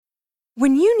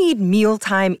When you need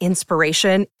mealtime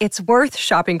inspiration, it's worth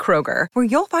shopping Kroger, where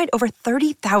you'll find over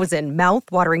 30,000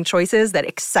 mouth-watering choices that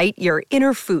excite your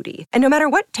inner foodie. And no matter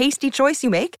what tasty choice you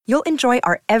make, you'll enjoy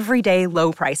our everyday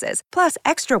low prices, plus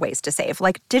extra ways to save,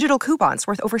 like digital coupons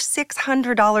worth over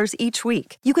 $600 each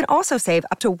week. You can also save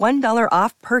up to $1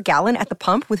 off per gallon at the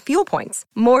pump with fuel points.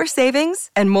 More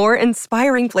savings and more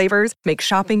inspiring flavors make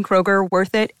shopping Kroger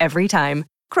worth it every time.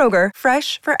 Kroger,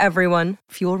 fresh for everyone.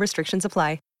 Fuel restrictions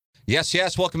apply. Yes,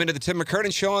 yes. Welcome into the Tim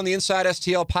McKernan Show on the Inside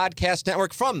STL Podcast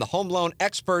Network from the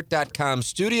HomeLoanExpert.com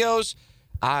studios.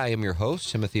 I am your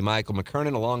host, Timothy Michael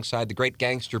McKernan, alongside the great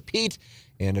gangster Pete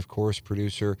and, of course,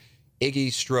 producer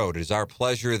Iggy Strode. It is our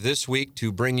pleasure this week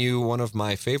to bring you one of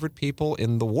my favorite people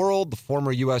in the world, the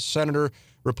former U.S. Senator,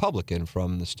 Republican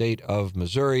from the state of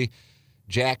Missouri,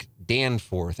 Jack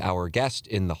Danforth, our guest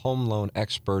in the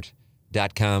HomeLoanExpert.com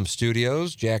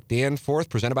studios. Jack Danforth,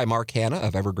 presented by Mark Hanna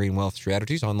of Evergreen Wealth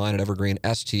Strategies, online at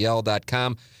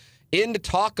evergreenstl.com, in to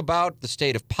talk about the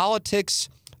state of politics,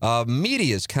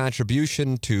 media's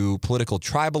contribution to political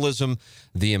tribalism,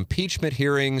 the impeachment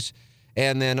hearings,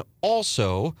 and then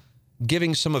also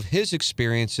giving some of his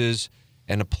experiences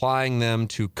and applying them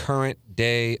to current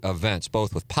day events,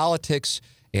 both with politics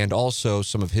and also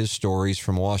some of his stories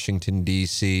from Washington,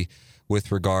 D.C.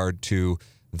 with regard to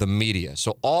the media.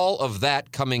 So all of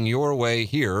that coming your way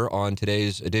here on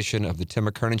today's edition of the Tim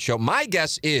McKernan Show. My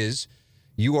guess is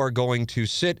you are going to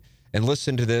sit and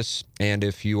listen to this, and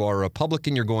if you are a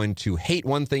Republican, you're going to hate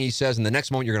one thing he says, and the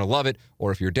next moment you're going to love it,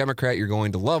 or if you're a Democrat, you're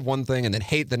going to love one thing and then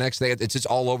hate the next thing. It's just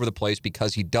all over the place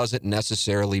because he doesn't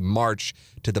necessarily march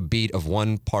to the beat of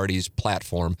one party's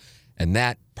platform, and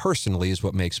that personally is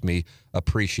what makes me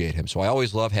appreciate him. So I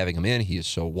always love having him in. He is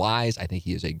so wise. I think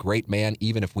he is a great man,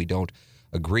 even if we don't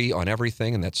agree on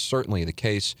everything, and that's certainly the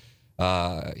case.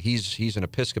 He's an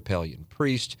Episcopalian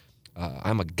priest.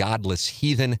 I'm a godless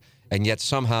heathen, and yet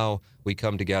somehow we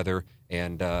come together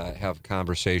and have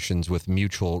conversations with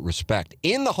mutual respect.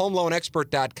 In the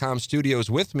HomeLoanExpert.com studios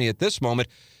with me at this moment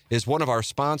is one of our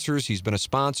sponsors. He's been a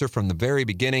sponsor from the very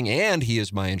beginning, and he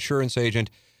is my insurance agent.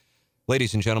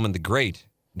 Ladies and gentlemen, the great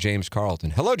James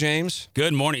Carlton. Hello, James.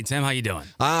 Good morning, Tim. How you doing?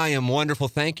 I am wonderful.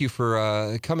 Thank you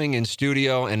for coming in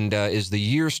studio. And as the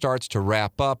year starts to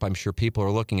wrap up, I'm sure people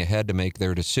are looking ahead to make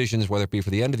their decisions, whether it be for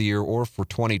the end of the year or for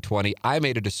 2020. I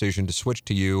made a decision to switch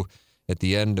to you at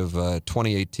the end of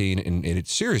 2018, and it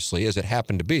seriously, as it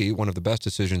happened to be, one of the best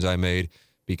decisions I made,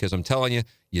 because I'm telling you,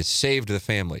 you saved the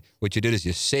family. What you did is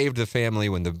you saved the family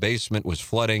when the basement was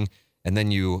flooding, and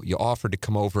then you offered to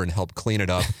come over and help clean it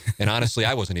up. And honestly,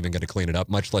 I wasn't even going to clean it up,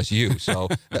 much less you. So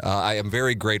I am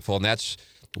very grateful, and that's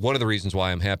one of the reasons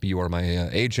why I'm happy you are my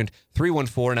agent.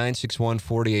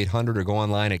 314-961-4800, or go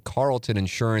online at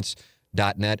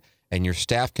carltoninsurance.net. And your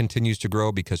staff continues to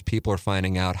grow because people are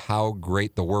finding out how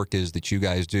great the work is that you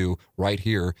guys do right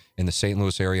here in the St.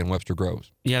 Louis area and Webster Groves.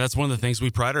 Yeah, that's one of the things we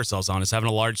pride ourselves on, is having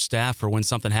a large staff for when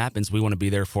something happens. We want to be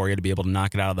there for you to be able to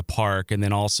knock it out of the park, and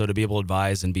then also to be able to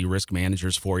advise and be risk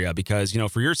managers for you. Because,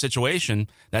 for your situation,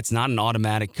 that's not an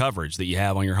automatic coverage that you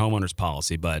have on your homeowner's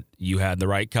policy, but you had the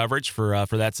right coverage for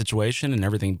that situation, and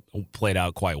everything played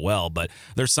out quite well. But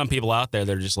there's some people out there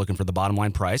that are just looking for the bottom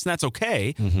line price, and that's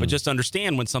okay. But just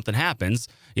understand when something happens,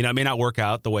 it may not work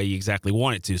out the way you exactly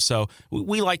want it to. So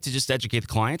we like to just educate the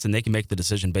clients, and they can make the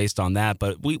decision based on that.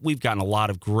 But we've gotten a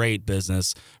lot of great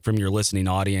business from your listening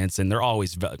audience, and they're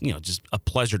always, just a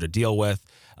pleasure to deal with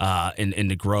and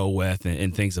to grow with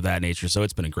and things of that nature. So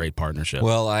it's been a great partnership.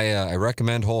 Well, I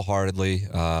recommend wholeheartedly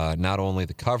not only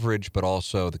the coverage, but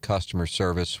also the customer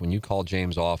service. When you call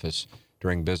James' office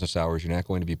during business hours, you're not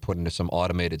going to be put into some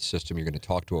automated system. You're going to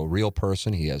talk to a real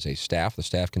person. He has a staff. The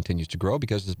staff continues to grow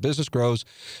because this business grows,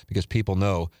 because people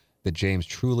know that James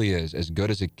truly is as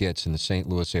good as it gets in the St.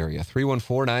 Louis area.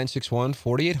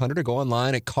 314-961-4800, or go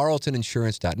online at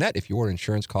carltoninsurance.net. If your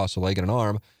insurance costs a leg and an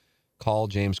arm, call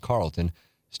James Carlton,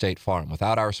 State Farm.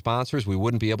 Without our sponsors, we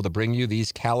wouldn't be able to bring you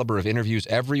these caliber of interviews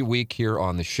every week here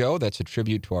on the show. That's a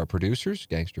tribute to our producers,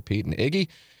 Gangster Pete and Iggy.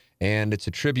 And it's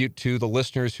a tribute to the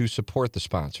listeners who support the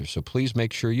sponsors. So please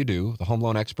make sure you do.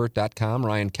 TheHomeLoanExpert.com,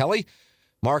 Ryan Kelly.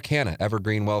 Mark Hanna,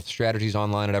 Evergreen Wealth Strategies,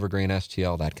 online at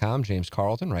evergreenstl.com. James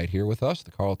Carlton, right here with us, the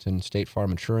Carlton State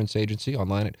Farm Insurance Agency,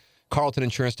 online at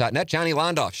carltoninsurance.net. Johnny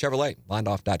Londoff, Chevrolet,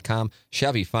 londoff.com.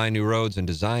 Chevy, find new roads, and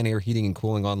Design Air Heating and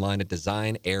Cooling, online at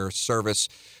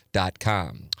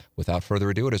designairservice.com. Without further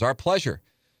ado, it is our pleasure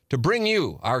to bring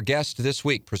you our guest this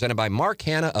week, presented by Mark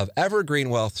Hanna of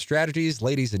Evergreen Wealth Strategies.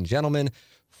 Ladies and gentlemen,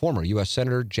 former U.S.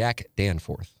 Senator Jack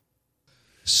Danforth.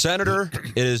 Senator,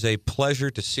 it is a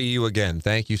pleasure to see you again.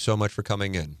 Thank you so much for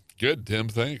coming in. Good, Tim.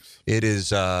 Thanks. It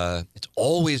is. It's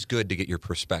always good to get your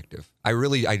perspective. I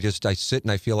sit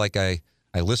and I feel like I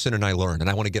listen and I learn, and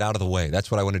I want to get out of the way. That's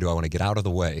what I want to do. I want to get out of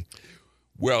the way.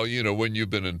 Well, when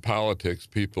you've been in politics,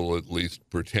 people at least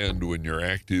pretend when you're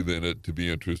active in it to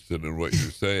be interested in what you're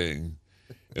saying.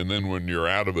 And then when you're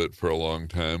out of it for a long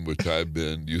time, which I've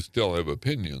been, you still have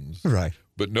opinions. Right.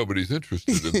 But nobody's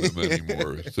interested in them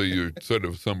anymore. So you're sort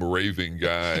of some raving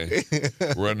guy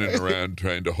running around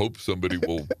trying to hope somebody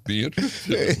will be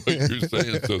interested in what you're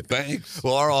saying. So thanks.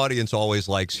 Well, our audience always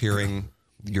likes hearing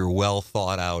your well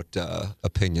thought out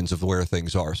opinions of where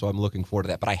things are. So I'm looking forward to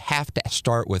that. But I have to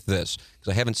start with this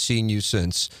because I haven't seen you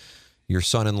since your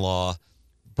son-in-law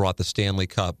brought the Stanley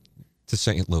Cup to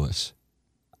St. Louis.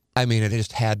 I mean, it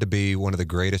just had to be one of the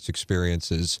greatest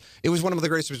experiences. It was one of the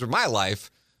greatest experiences of my life,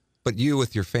 but you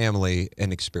with your family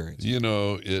and experience.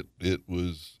 It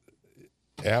was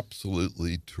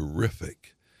absolutely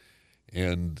terrific.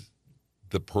 And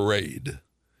the parade.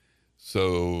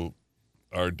 So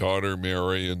our daughter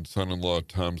Mary and son-in-law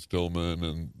Tom Stillman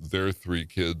and their 3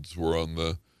 kids were on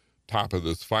the top of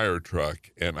this fire truck,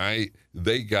 and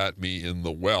they got me in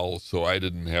the well, so I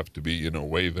didn't have to be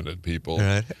waving at people,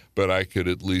 right. But I could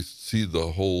at least see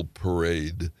the whole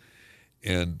parade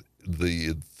and the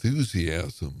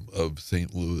enthusiasm of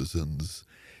St. Louisans.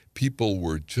 People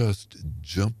were just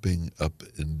jumping up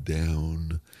and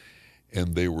down,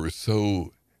 and they were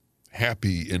so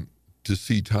happy to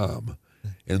see Tom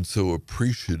and so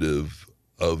appreciative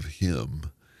of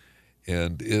him,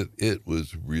 and it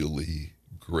was really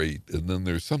great. And then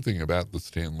there's something about the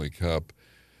Stanley Cup.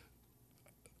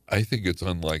 I think it's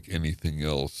unlike anything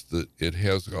else, that it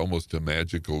has almost a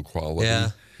magical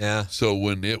quality. Yeah. So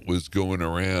when it was going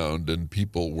around and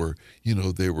people were,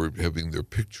 they were having their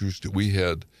pictures. We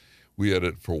had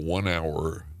it for 1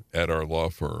 hour at our law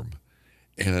firm.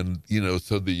 And,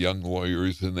 so the young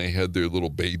lawyers, and they had their little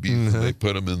babies, and they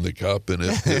put them in the cup, and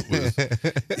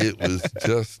it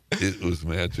was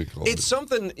magical. It's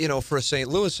something, for a St.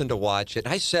 Louisan to watch it.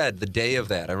 I said the day of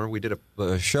that, I remember we did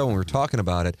a show and we were talking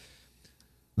about it,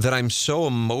 that I'm so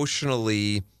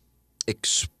emotionally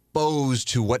exposed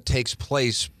to what takes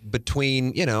place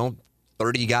between,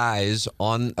 30 guys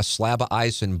on a slab of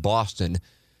ice in Boston.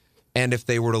 And if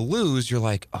they were to lose, you're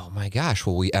like, oh my gosh,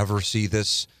 will we ever see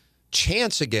this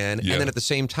chance again? Yeah. And then at the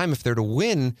same time, if they're to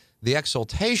win, the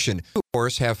exultation. You, of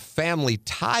course, have family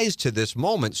ties to this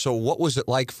moment. So what was it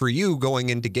like for you going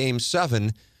into Game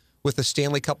 7 with the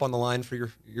Stanley Cup on the line for your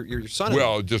son?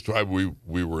 Well,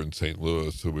 we were in St.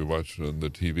 Louis, so we watched it on the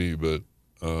TV. But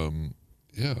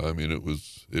it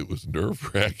was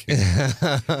nerve-wracking,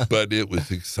 but it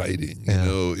was exciting.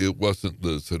 It wasn't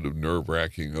the sort of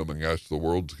nerve-wracking, oh my gosh, the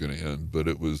world's going to end. But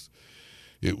it was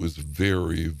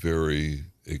very, very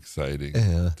exciting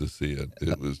to see it.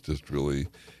 It was just really, it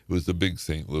was a big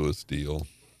St. Louis deal.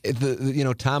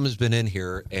 Tom has been in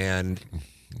here, and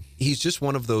he's just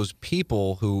one of those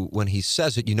people who, when he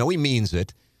says it, he means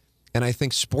it. And I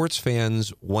think sports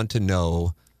fans want to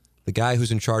know the guy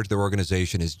who's in charge of their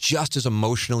organization is just as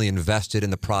emotionally invested in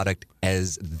the product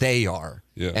as they are.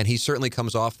 Yeah. And he certainly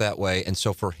comes off that way. And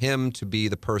so for him to be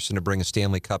the person to bring a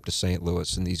Stanley Cup to St.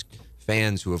 Louis, and these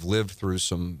fans who have lived through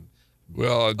some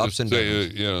I'll ups just and say,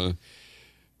 downs.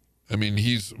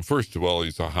 He's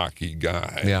a hockey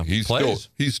guy. Yeah,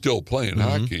 he's still playing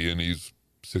hockey, and he's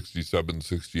 67,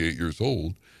 68 years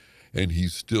old, and he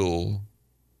still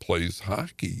plays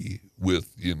hockey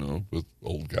with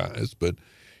old guys, but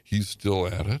he's still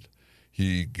at it.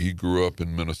 He grew up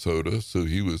in Minnesota, so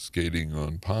he was skating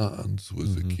on ponds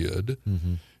as a kid,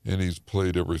 and he's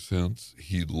played ever since.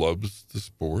 He loves the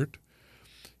sport.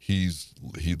 He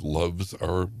loves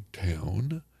our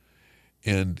town,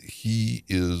 and he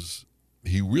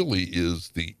really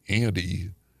is the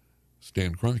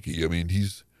anti-Stan Kroenke. I mean,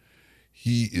 he's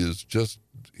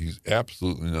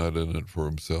absolutely not in it for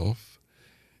himself,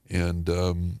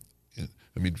 and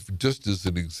just as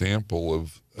an example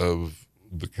of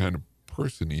the kind of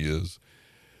person he is.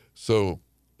 So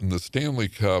in the Stanley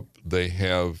Cup, they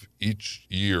have each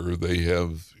year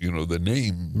the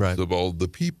names of all the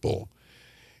people.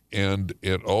 And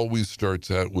it always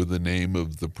starts out with the name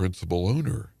of the principal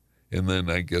owner, and then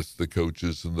I guess the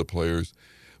coaches and the players,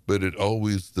 but it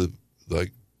always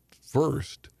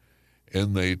first.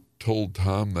 And they told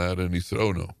Tom that, and he said,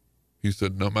 "Oh no," he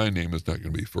said, "No, my name is not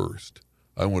going to be first.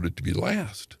 I want it to be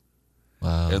last."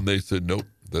 Wow. And they said, "Nope,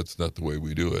 that's not the way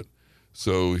we do it."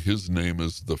 So his name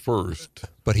is the first,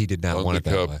 but he did not want it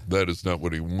that way. That is not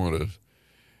what he wanted,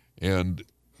 and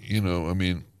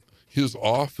his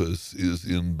office is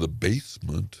in the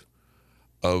basement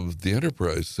of the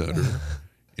Enterprise Center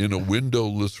in a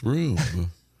windowless room.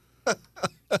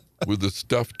 with a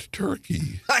stuffed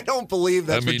turkey. I don't believe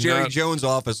that's what Jerry Jones'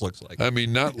 office looks like. I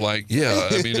mean, not like,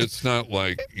 it's not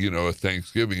like, a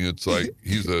Thanksgiving. It's like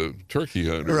he's a turkey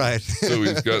hunter. Right. So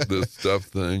he's got this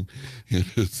stuffed thing.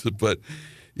 But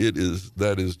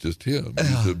that is just him.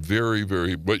 He's a very,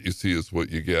 very, what you see is what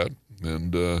you get.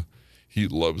 And he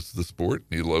loves the sport.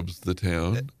 And he loves the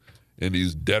town. And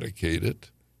he's dedicated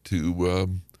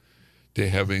to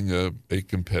having a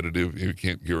competitive, you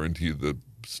can't guarantee the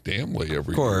Stanley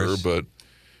every year, but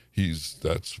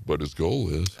that's what his goal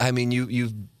is. I mean,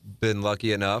 you've been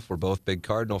lucky enough, we're both big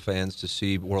Cardinal fans, to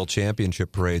see World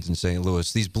Championship parades in St.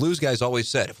 Louis. These Blues guys always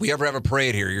said, if we ever have a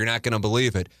parade here, you're not going to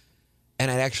believe it.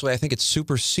 And I think it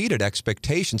superseded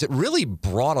expectations. It really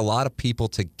brought a lot of people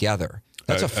together.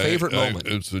 That's a favorite moment.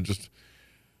 It's just,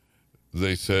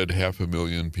 they said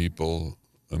 500,000 people.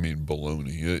 I mean,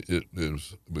 baloney. It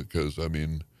is because,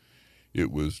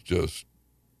 it was just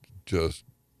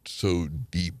so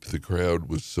deep. The crowd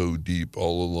was so deep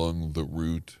all along the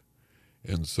route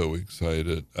and so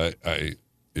excited.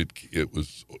 It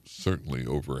was certainly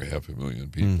over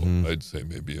 500,000 people. Mm-hmm. I'd say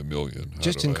maybe 1 million.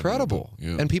 Just incredible.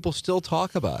 Yeah. And people still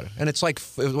talk about it. And it's like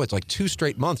 2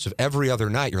 straight months of every other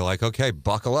night. You're like, okay,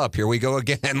 buckle up. Here we go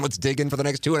again. Let's dig in for the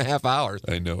next 2.5 hours.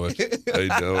 I know it.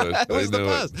 I know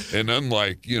it. And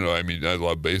unlike, I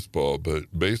love baseball, but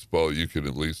baseball, you can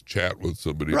at least chat with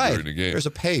somebody during the game. There's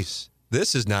a pace.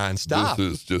 This is nonstop.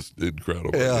 This is just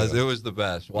incredible. Yeah, it was the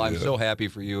best. Well, I'm so happy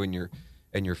for you and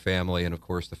your family, and of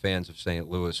course the fans of St.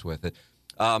 Louis with it.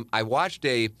 I watched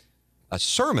a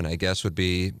sermon, I guess would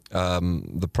be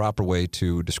the proper way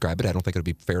to describe it. I don't think it would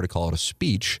be fair to call it a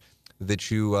speech that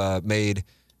you made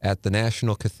at the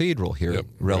National Cathedral here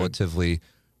relatively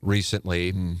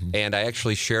recently. Mm-hmm. And I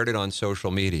actually shared it on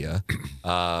social media.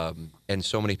 And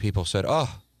so many people said,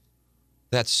 oh,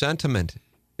 that sentiment.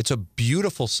 It's a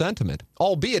beautiful sentiment,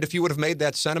 albeit if you would have made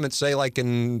that sentiment, say, like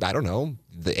in, I don't know,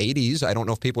 the 80s, I don't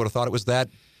know if people would have thought it was that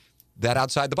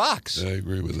outside the box. I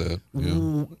agree with that.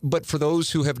 Yeah. But for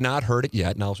those who have not heard it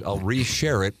yet, and I'll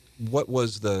reshare it, what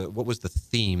was the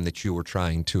theme that you were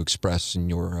trying to express in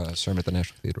your sermon at the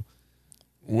National Cathedral?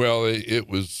 Well, it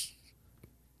was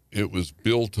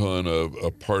built on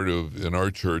a part of, in our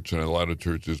church and a lot of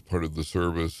churches, part of the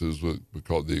service is what we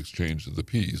call the exchange of the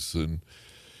peace. And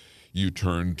you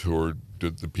turn toward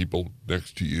the people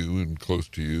next to you and close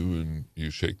to you, and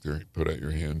you put out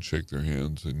your hand, shake their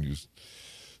hands, and you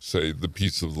say, "The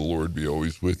peace of the Lord be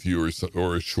always with you,"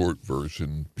 or a short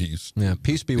version, "Peace." Yeah,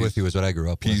 peace be with you is what I grew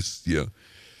up with. Peace, yeah.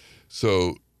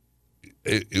 So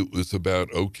it was about,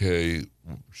 okay,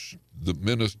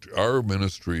 our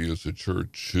ministry as a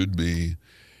church should be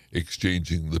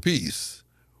exchanging the peace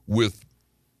with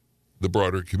the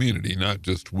broader community, not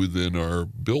just within our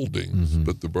buildings,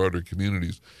 but the broader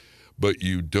communities. But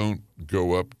you don't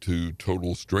go up to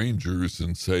total strangers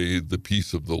and say, "The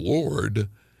peace of the Lord."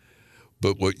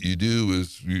 But what you do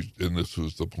is, and this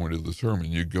was the point of the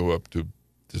sermon, you go up to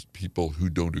just people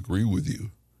who don't agree with you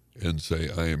and say,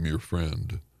 "I am your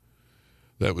friend."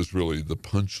 That was really the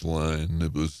punchline.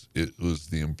 It was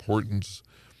the importance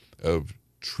of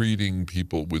treating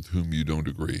people with whom you don't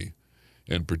agree,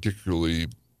 and particularly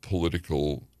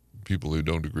political people who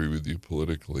don't agree with you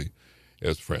politically,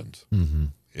 as friends. Mm-hmm.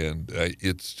 And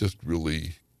it's just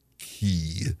really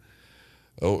key.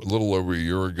 A little over a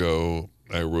year ago,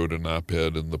 I wrote an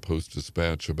op-ed in the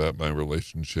Post-Dispatch about my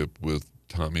relationship with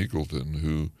Tom Eagleton,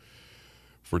 who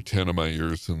for 10 of my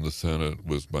years in the Senate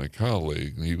was my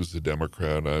colleague. He was a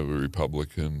Democrat, I was a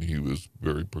Republican. He was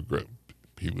very progressive.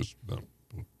 He was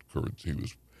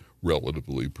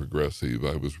relatively progressive.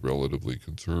 I was relatively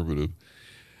conservative.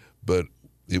 But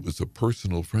it was a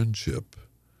personal friendship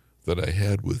that I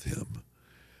had with him.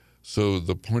 So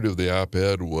the point of the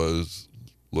op-ed was,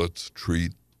 let's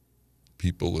treat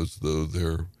people as though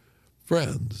they're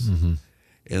friends. Mm-hmm.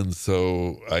 And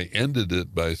so I ended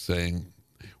it by saying,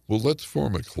 well, let's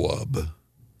form a club,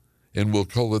 and we'll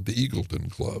call it the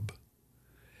Eagleton Club.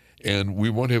 And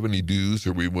we won't have any dues,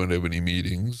 or we won't have any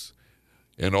meetings.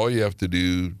 And all you have to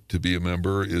do to be a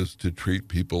member is to treat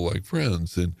people like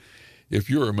friends. And if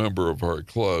you're a member of our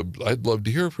club, I'd love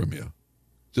to hear from you.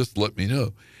 Just let me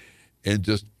know. And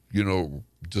just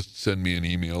send me an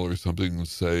email or something and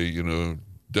say,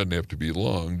 doesn't have to be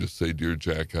long. Just say, "Dear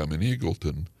Jack, I'm in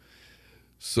Eagleton."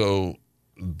 So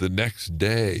the next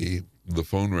day, the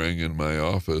phone rang in my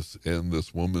office, and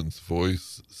this woman's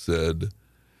voice said,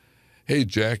 "Hey,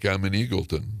 Jack, I'm in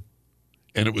Eagleton."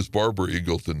 And it was Barbara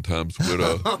Eagleton, Tom's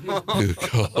widow, who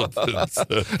called and said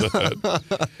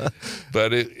that.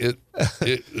 But it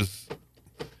is,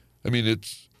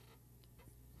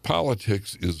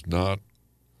 politics is not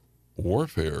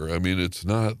warfare. It's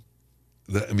not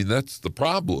that's the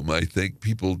problem. I think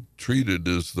people treat it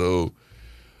as though,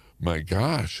 my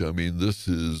gosh, I mean, this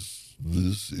is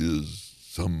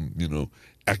some,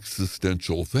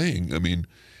 existential thing. I mean,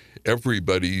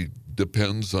 everybody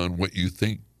depends on what you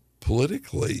think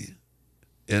politically,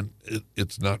 and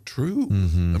it's not true.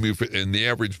 Mm-hmm. I mean, and the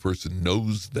average person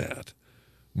knows that.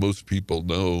 Most people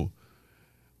know,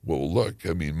 well, look,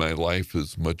 I mean, my life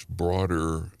is much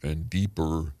broader and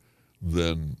deeper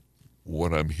than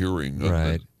what I'm hearing on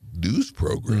Right. the news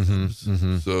programs. Mm-hmm.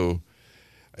 Mm-hmm. So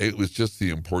it was just the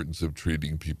importance of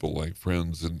treating people like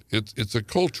friends, and it's a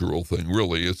cultural thing,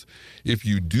 really. It's if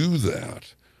you do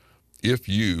that, if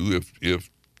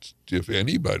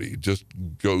anybody just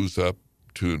goes up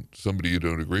to somebody you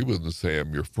don't agree with and say,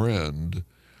 I'm your friend,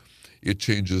 it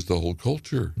changes the whole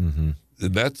culture. Mm-hmm.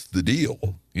 And that's the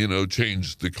deal,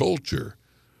 change the culture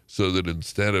so that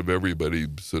instead of everybody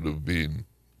sort of being,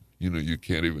 you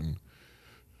can't even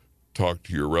talk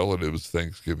to your relatives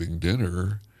Thanksgiving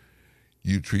dinner,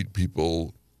 you treat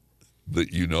people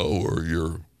that you know or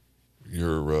your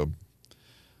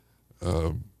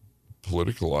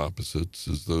political opposites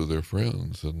as though they're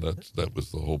friends, and that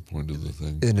was the whole point of the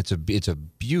thing. And it's a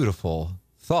beautiful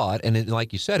thought, and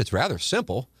like you said, it's rather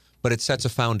simple, but it sets a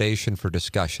foundation for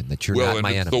discussion that you're not my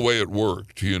it's enemy. the way it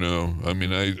worked, I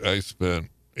mean, I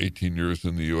spent 18 years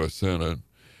in the U.S. Senate,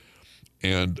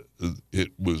 and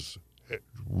it was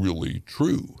really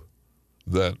true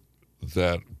that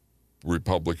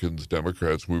Republicans,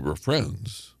 Democrats, we were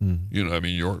friends. Mm-hmm. I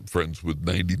mean, you weren't friends with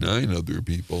 99 other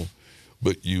people,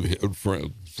 but you had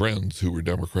friends who were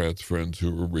Democrats, friends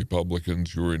who were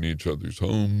Republicans. You were in each other's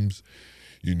homes.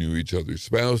 You knew each other's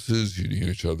spouses. You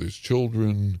knew each other's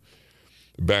children.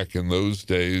 Back in those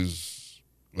days,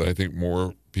 I think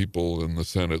more people in the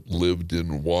Senate lived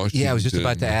in Washington. Yeah, I was just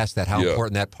about to ask that, how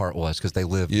important that part was, because they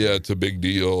lived. Yeah, it's a big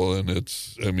deal, and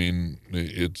it's a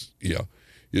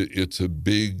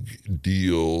big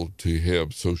deal to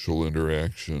have social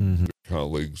interaction with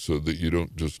colleagues so that you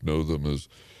don't just know them as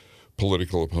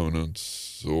political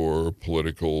opponents or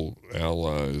political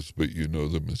allies, but you know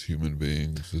them as human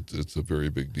beings. It's a very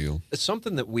big deal.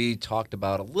 Something that we talked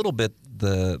about a little bit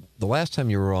the last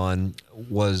time you were on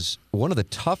was one of the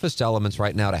toughest elements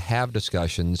right now to have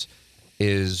discussions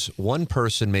is one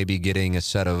person maybe getting a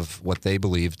set of what they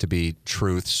believe to be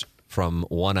truths from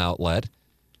one outlet,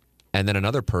 and then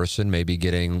another person maybe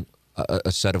getting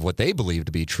a set of what they believe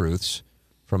to be truths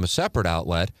from a separate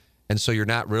outlet. And so you're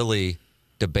not really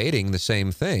debating the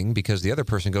same thing because the other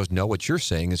person goes, no, what you're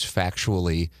saying is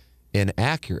factually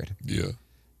inaccurate. Yeah.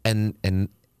 And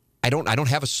I don't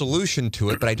have a solution to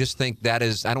it, but I just think that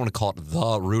is, I don't want to call it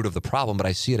the root of the problem, but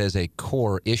I see it as a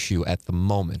core issue at the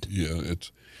moment. Yeah,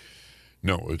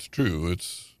 it's true.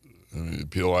 I mean,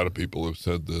 a lot of people have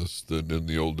said this, that in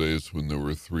the old days when there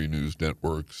were 3 news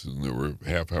networks and there were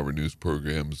half-hour news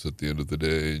programs at the end of the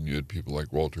day, and you had people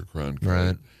like Walter Cronkite,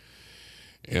 Right.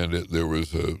 and there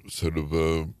was a sort of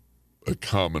a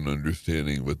common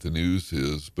understanding of what the news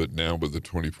is, but now with the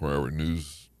 24-hour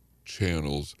news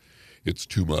channels, it's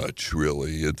too much,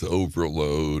 really. It's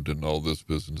overload and all this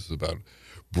business about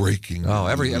breaking news.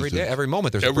 Every day, every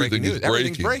moment there's breaking news.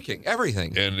 Everything's breaking.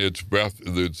 Everything. And it's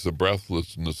the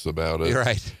breathlessness about it. You're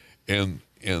right. And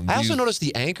I also noticed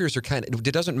the anchors are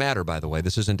it doesn't matter, by the way.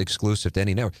 This isn't exclusive to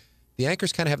any network. The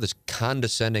anchors kind of have this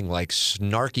condescending, like,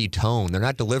 snarky tone. They're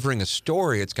not delivering a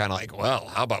story. It's kind of like, well,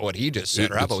 how about what he just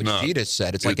said? Or how about what she just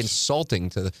said? It's like insulting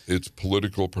to the... It's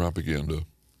political propaganda.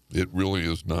 It really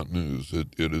is not news.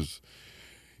 It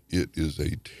is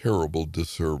a terrible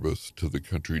disservice to the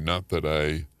country. Not that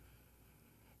I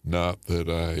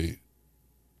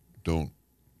don't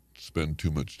spend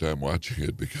too much time watching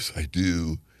it, because I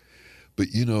do. But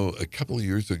a couple of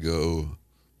years ago,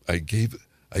 I gave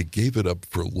it up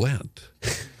for Lent.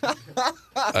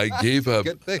 I gave up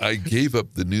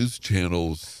the news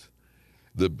channels,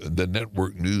 the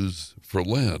network news for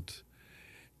Lent,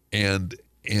 and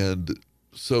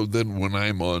so then when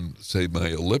I'm on, say, my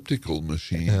elliptical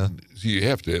machine, so you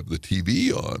have to have the TV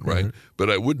on, right? Mm-hmm. But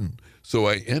I wouldn't. So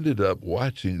I ended up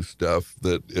watching stuff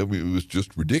that, it was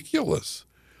just ridiculous,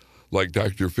 like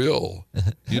Dr. Phil.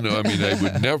 I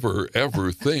would never,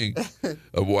 ever think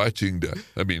of watching that.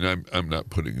 I mean, I'm not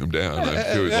putting him down.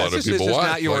 I'm sure a lot of people watch.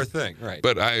 It's not your thing, right?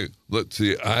 But I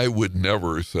would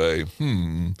never say,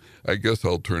 I guess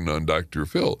I'll turn on Dr.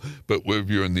 Phil. But if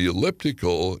you're in the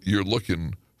elliptical, you're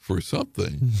looking for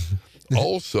something.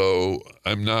 Also,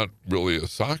 I'm not really a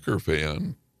soccer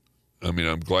fan. I mean,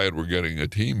 I'm glad we're getting a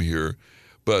team here.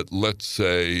 But let's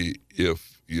say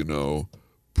if,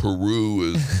 Peru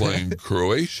is playing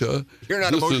Croatia. You're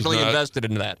not emotionally invested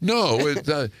in that. No, it's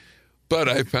not. But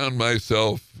I found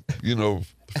myself,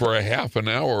 for a half an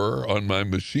hour on my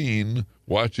machine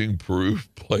watching Peru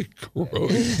play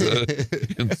Croatia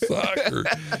in soccer.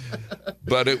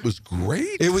 But it was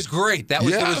great. It was great. That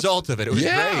was the result of it. It was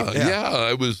great.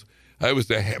 Yeah. I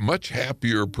was a much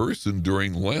happier person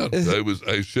during Lent.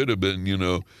 I should have been,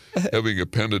 having a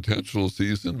penitential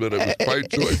season, but I was quite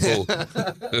joyful.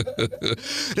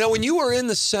 Now, when you were in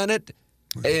the Senate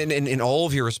and in all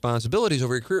of your responsibilities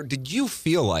over your career, did you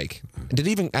feel like,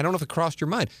 I don't know if it crossed your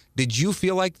mind, did you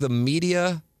feel like the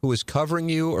media who was covering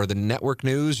you, or the network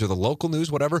news or the local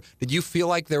news, whatever, did you feel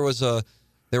like there was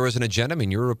an agenda? I mean,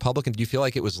 you're a Republican. Did you feel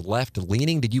like it was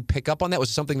left-leaning? Did you pick up on that? Was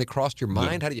it something that crossed your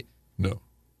mind? No. How did you...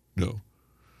 No,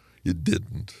 it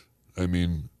didn't. I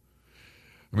mean,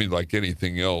 like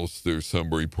anything else, there's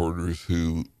some reporters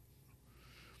who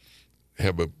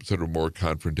have a sort of more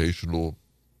confrontational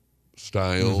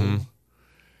style,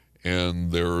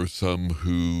 and there are some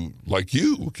who, like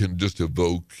you, can just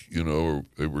evoke, a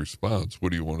response.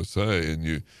 What do you want to say?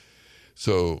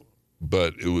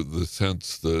 But it was the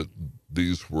sense that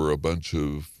these were a bunch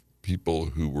of people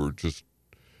who were just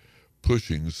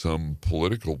pushing some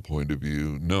political point of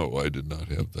view. No, I did not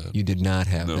have that. You did not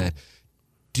have that.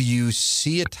 Do you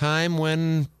see a time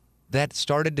when that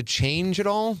started to change at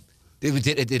all? Did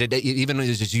it, even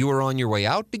as you were on your way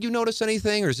out, did you notice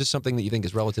anything, or is this something that you think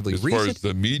is relatively recent? As far as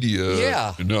the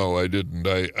media, no, I didn't.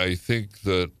 I think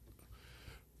that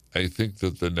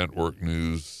the network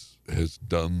news has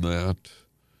done that,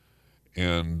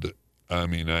 and I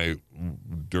mean,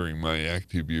 during my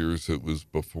active years, it was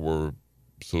before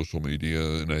social media,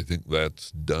 and I think that's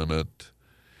done it.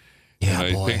 Yeah,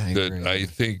 and boy, I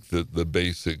think that the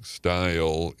basic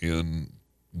style in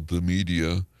the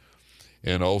media,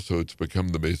 and also it's become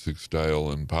the basic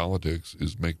style in politics,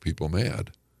 is make people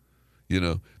mad.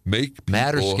 Make people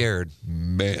mad or scared.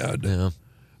 Mad. Yeah.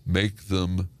 Make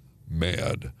them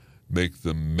mad. Make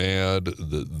them mad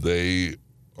that they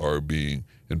are being,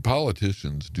 and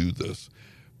politicians do this,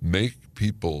 make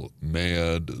people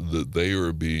mad that they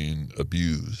are being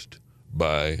abused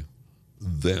by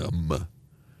them.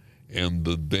 And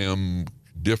the them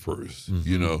differs.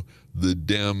 The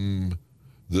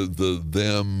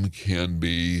them can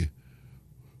be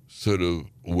sort of,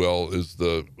 well, as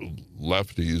the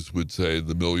lefties would say,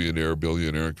 the millionaire,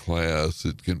 billionaire class.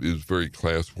 It is very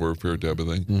class warfare type of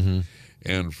thing.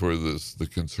 And for the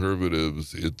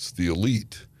conservatives, it's the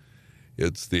elite.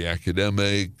 It's the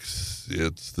academics,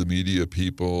 it's the media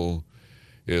people,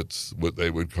 it's what they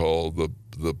would call the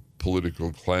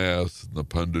political class and the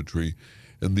punditry,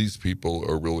 and these people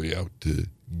are really out to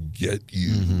get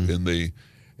you, and they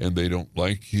don't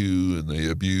like you, and they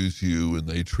abuse you, and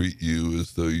they treat you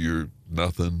as though you're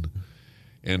nothing,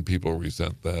 and people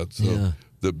resent that. So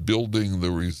the building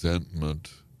the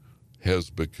resentment has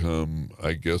become,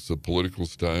 I guess, a political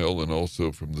style, and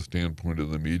also from the standpoint of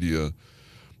the media,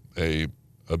 a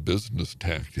business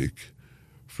tactic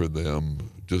for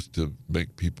them, just to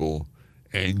make people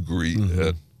angry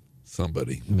at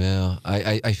somebody. Yeah,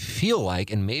 I feel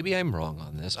like, and maybe I'm wrong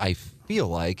on this, I feel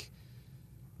like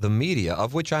the media,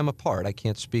 of which I'm a part, I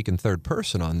can't speak in third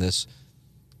person on this,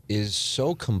 is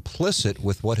so complicit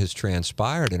with what has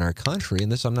transpired in our country. And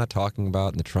this I'm not talking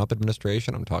about in the Trump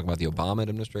administration. I'm talking about the Obama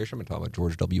administration. I'm talking about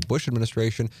George W. Bush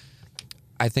administration.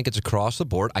 I think it's across the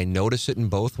board. I notice it in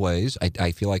both ways.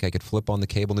 I feel like I could flip on the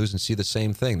cable news and see the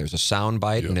same thing. There's a sound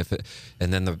bite, and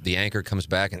then the anchor comes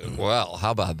back and, well, how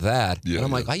about that? And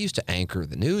I'm like, I used to anchor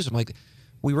the news. I'm like,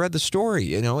 we read the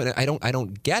story, and I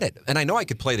don't get it. And I know I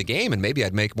could play the game and maybe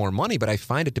I'd make more money, but I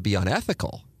find it to be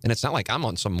unethical. And it's not like I'm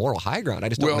on some moral high ground. I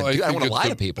just don't want to lie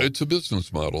to people. It's a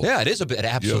business model. Yeah, it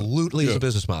absolutely is a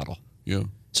business model. Yeah.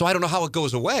 So I don't know how it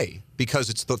goes away, because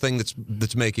it's the thing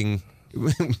that's making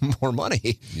more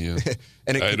money. Yeah.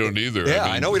 And I don't either. Yeah,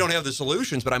 I know we don't have the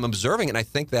solutions, but I'm observing it, and I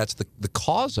think that's the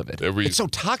cause of it. It's so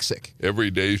toxic. Every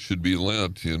day should be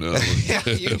Lent, Yeah,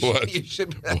 you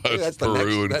should. Watch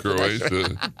Peru and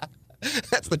Croatia.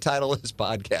 That's the title of this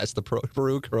podcast, the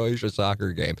Peru-Croatia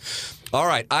soccer game. All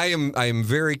right, I am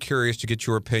very curious to get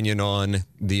your opinion on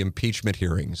the impeachment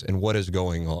hearings and what is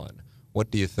going on. What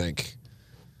do you think?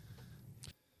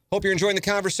 Hope you're enjoying the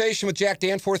conversation with Jack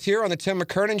Danforth here on the Tim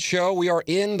McKernan Show. We are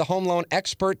in the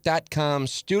HomeLoanExpert.com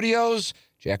studios.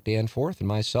 Jack Danforth and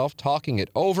myself talking it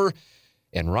over.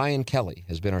 And Ryan Kelly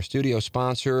has been our studio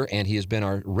sponsor, and he has been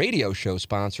our radio show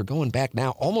sponsor going back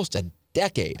now almost a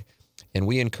decade. And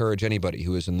we encourage anybody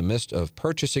who is in the midst of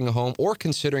purchasing a home or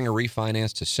considering a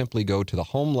refinance to simply go to the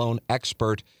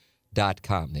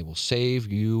HomeLoanExpert.com. They will save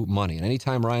you money. And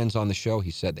anytime Ryan's on the show,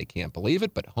 he said they can't believe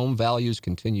it, but home values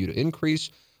continue to increase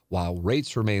while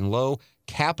rates remain low.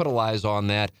 Capitalize on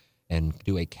that and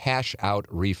do a cash-out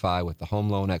refi with the home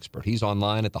loan expert. He's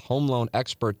online at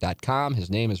thehomeloanexpert.com. His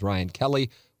name is Ryan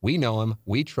Kelly. We know him.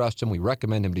 We trust him. We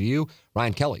recommend him to you.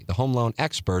 Ryan Kelly,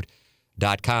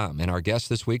 thehomeloanexpert.com. And our guest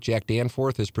this week, Jack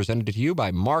Danforth, is presented to you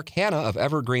by Mark Hanna of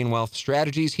Evergreen Wealth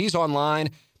Strategies. He's online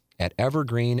at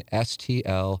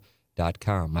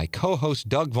evergreenstl.com. My co-host,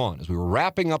 Doug Vaughn, as we were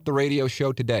wrapping up the radio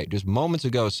show today, just moments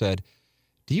ago said,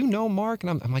 do you know Mark?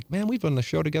 And I'm like, man, we've been on the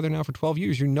show together now for 12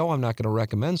 years. You know I'm not going to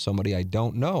recommend somebody I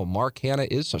don't know. Mark Hanna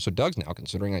is. So Doug's now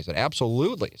considering. I said,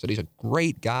 absolutely. I said, he's a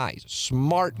great guy. He's a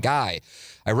smart guy.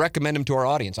 I recommend him to our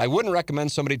audience. I wouldn't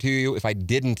recommend somebody to you if I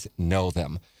didn't know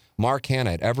them. Mark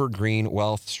Hanna at Evergreen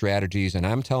Wealth Strategies. And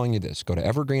I'm telling you this, go to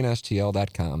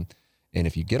evergreenstl.com. And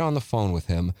if you get on the phone with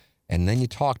him and then you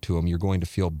talk to him, you're going to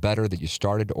feel better that you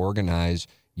started to organize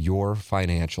your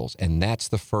financials. And that's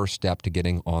the first step to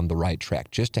getting on the right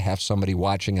track, just to have somebody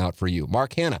watching out for you.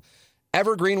 Mark Hanna,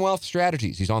 Evergreen Wealth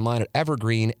Strategies. He's online at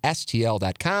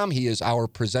evergreenstl.com. He is our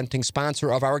presenting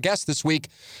sponsor of our guest this week,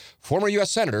 former U.S.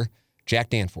 Senator Jack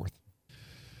Danforth.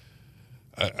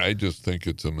 I just think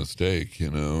it's a mistake,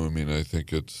 you know. I mean, I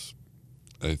think that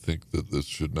this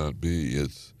should not be.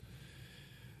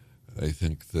 I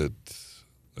think that,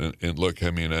 and look,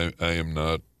 I mean, I am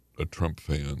not a Trump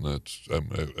fan.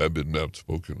 I've been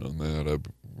outspoken on that. I've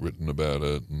written about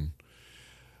it, and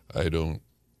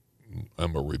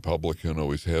I'm a Republican,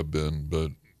 always have been,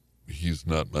 but he's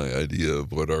not my idea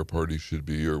of what our party should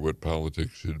be or what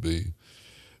politics should be.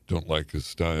 Don't like his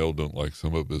style, don't like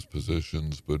some of his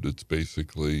positions, but it's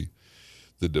basically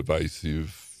the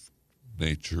divisive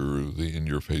nature, the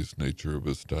in-your-face nature of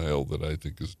his style that I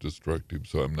think is destructive.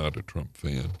 So I'm not a Trump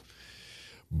fan.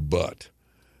 But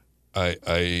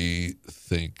I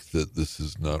think that this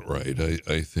is not right.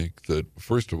 I think that,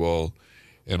 first of all,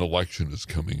 an election is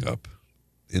coming up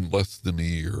in less than a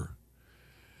year.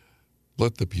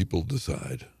 Let the people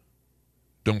decide.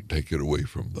 Don't take it away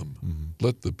from them. Mm-hmm.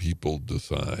 Let the people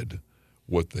decide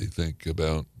what they think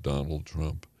about Donald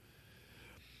Trump.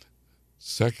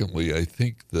 Secondly, I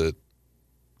think that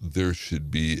there should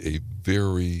be a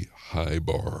very high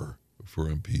bar for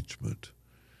impeachment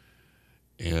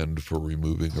and for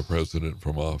removing a president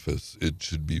from office. It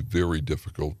should be very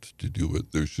difficult to do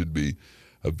it. There should be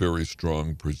a very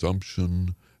strong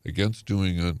presumption against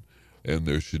doing it, and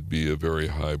there should be a very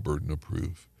high burden of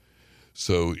proof.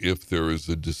 So if there is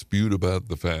a dispute about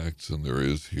the facts, and there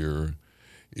is here,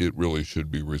 it really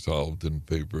should be resolved in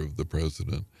favor of the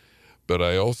president. But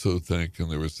I also think,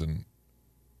 and there was an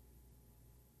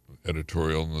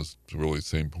editorial on this really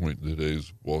same point in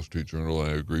today's Wall Street Journal, I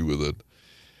agree with it,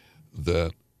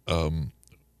 that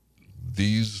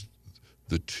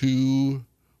the two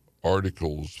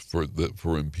articles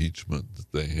for impeachment that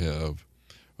they have,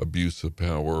 abuse of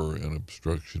power and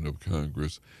obstruction of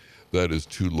Congress, that is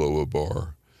too low a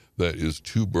bar. That is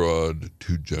too broad,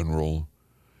 too general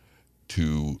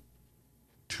to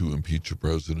impeach a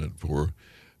president for. I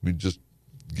mean, just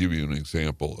give you an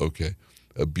example. Okay,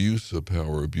 abuse of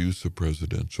power, abuse of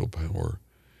presidential power.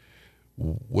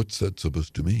 What's that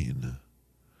supposed to mean?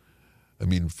 I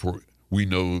mean, we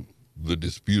know the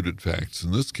disputed facts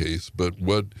in this case, but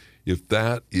what if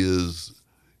abuse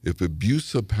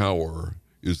of power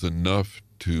is enough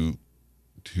to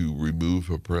remove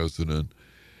a president?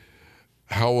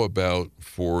 How about,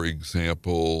 for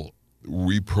example,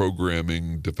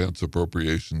 reprogramming defense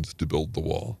appropriations to build the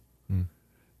wall?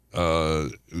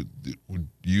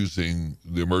 Using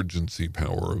the emergency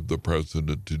power of the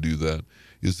president to do that.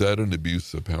 Is that an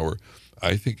abuse of power?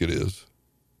 I think it is.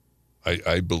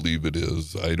 I believe it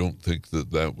is. I don't think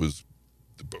that was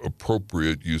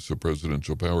appropriate use of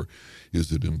presidential power.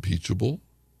 Is it impeachable?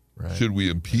 Right. Should we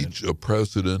impeach a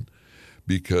president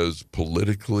because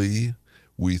politically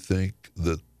we think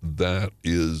that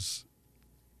is,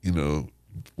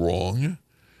 wrong?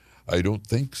 I don't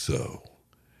think so.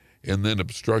 And then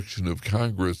obstruction of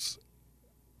Congress,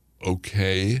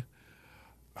 okay.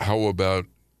 How about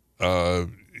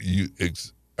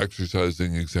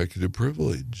exercising executive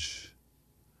privilege?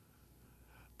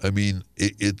 I mean,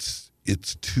 it's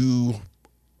too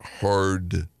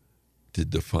hard to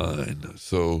define.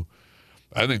 So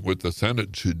I think what the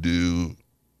Senate should do,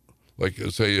 like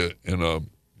say in a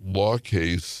law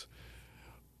case,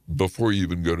 before you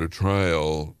even go to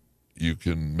trial, you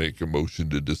can make a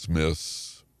motion to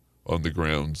dismiss on the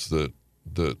grounds that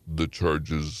the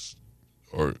charges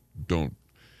aren't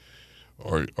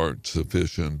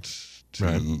sufficient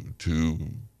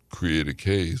to create a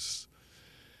case.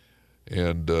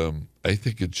 And I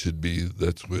think it should be,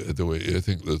 that's the way, I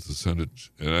think that the Senate,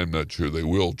 and I'm not sure they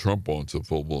will, Trump wants a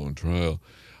full-blown trial.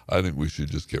 I think we should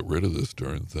just get rid of this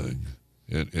darn thing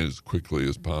and as quickly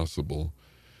as possible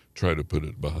try to put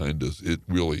it behind us. It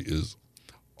really is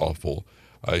awful.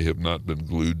 I have not been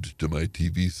glued to my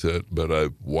TV set, but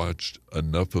I've watched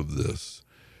enough of this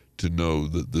to know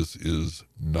that this is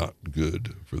not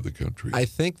good for the country. I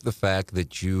think the fact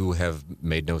that you have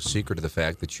made no secret of the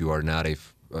fact that you are not a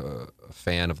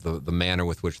fan of the manner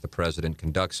with which the president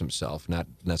conducts himself, not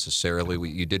necessarily,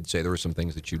 you did say there were some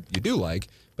things that you do like,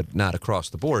 but not across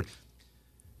the board,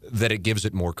 that it gives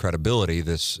it more credibility,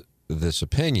 this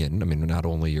opinion. I mean, not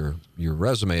only your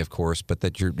resume, of course, but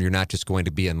that you're not just going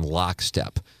to be in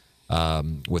lockstep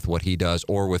with what he does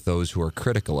or with those who are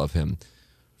critical of him.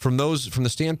 From the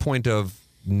standpoint of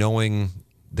knowing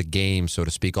the game, so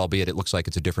to speak, albeit it looks like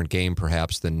it's a different game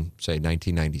perhaps than, say,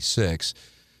 1996,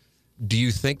 do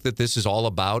you think that this is all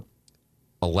about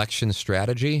election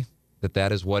strategy,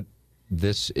 that is what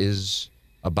this is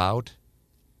about,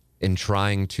 in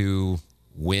trying to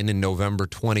win in November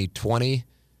 2020,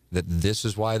 that this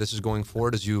is why this is going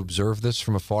forward as you observe this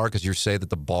from afar? Because you say that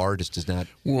the bar just does not...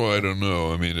 Well, I don't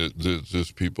know. I mean, it's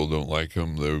just people don't like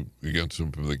him. They're against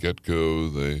him from the get-go.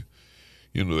 They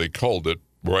called it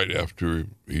right after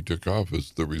he took office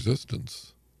the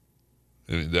resistance.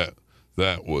 I mean,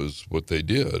 that was what they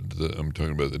did. I'm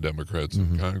talking about the Democrats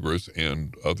in Congress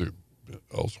and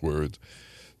elsewhere.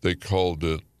 They called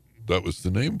it, that was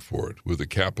the name for it, with a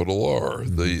capital R,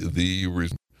 the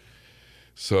reason.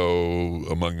 So,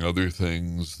 among other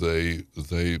things, they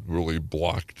really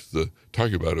blocked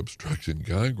talking about obstructing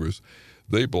Congress,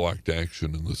 they blocked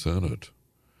action in the Senate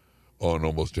on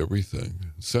almost everything.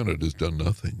 The Senate has done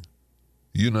nothing.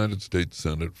 The United States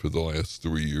Senate for the last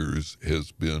 3 years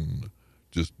has been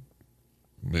just,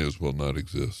 may as well not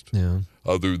exist,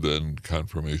 other than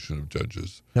confirmation of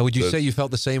judges. Now, would you say you felt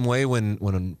the same way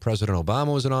when President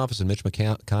Obama was in office and Mitch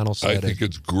McConnell said I think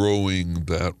it's growing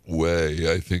that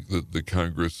way. I think that the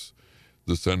Congress,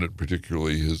 the Senate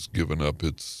particularly, has given up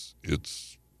its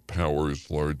powers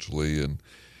largely, and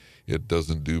it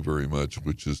doesn't do very much,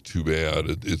 which is too bad.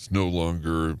 It's no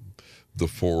longer the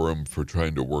forum for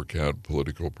trying to work out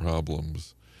political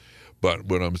problems. But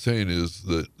what I'm saying is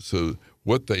that, so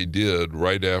what they did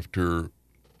right after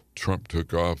Trump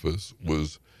took office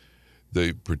was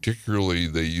they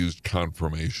used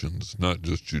confirmations, not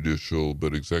just judicial,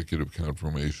 but executive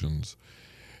confirmations,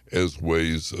 as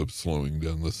ways of slowing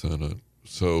down the Senate.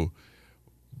 So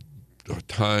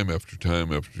time after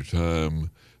time after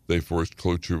time, they forced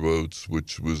cloture votes,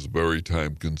 which was very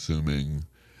time-consuming,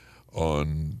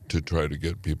 to try to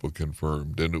get people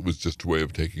confirmed. And it was just a way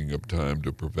of taking up time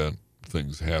to prevent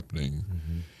things happening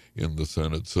in the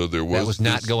Senate. So that was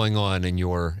not going on in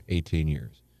your 18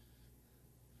 years.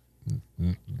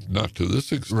 Not to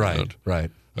this extent.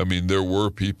 Right. I mean, there were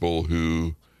people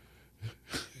who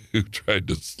tried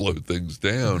to slow things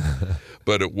down,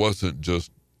 but it wasn't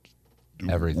just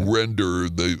render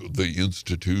the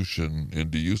institution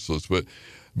into useless. But I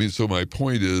mean, so my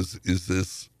point is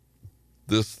this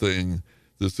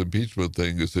impeachment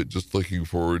thing, is it just looking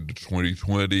forward to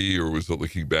 2020, or was it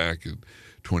looking back at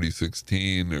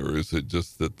 2016, or is it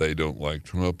just that they don't like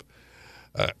Trump?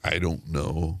 I don't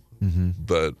know,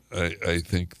 but I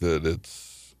think that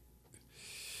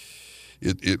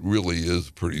it really is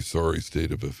a pretty sorry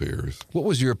state of affairs. What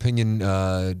was your opinion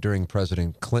during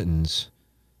President Clinton's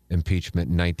impeachment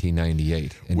in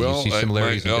 1998? And well, do you see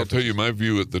similarities I'll tell you, my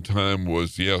view at the time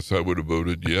was yes, I would have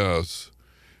voted yes,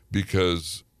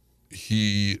 because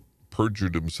he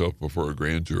perjured himself before a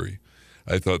grand jury.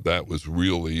 I thought that was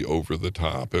really over the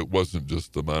top. It wasn't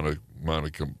just the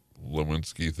Monica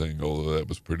Lewinsky thing, although that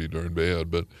was pretty darn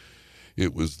bad, but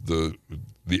it was the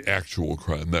actual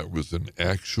crime. That was an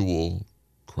actual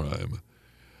crime.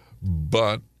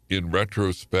 But in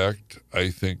retrospect, I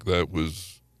think that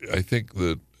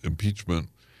impeachment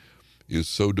is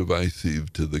so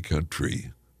divisive to the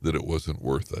country that it wasn't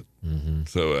worth it.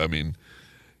 So, I mean,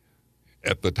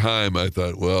 at the time, I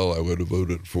thought, well, I would have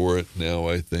voted for it. Now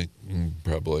I think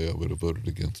probably I would have voted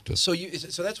against it. So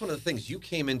that's one of the things you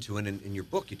came into, and in your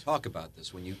book you talk about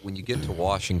this. When you get to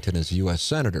Washington as a U.S.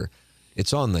 Senator,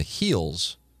 it's on the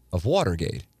heels of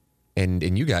Watergate, and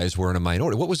you guys were in a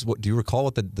minority. What do you recall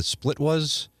what the split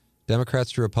was?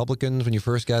 Democrats to Republicans when you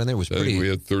first got in there? It was pretty. We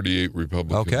had 38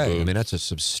 Republicans. Okay, votes. I mean that's a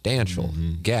substantial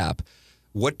gap.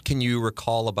 What can you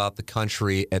recall about the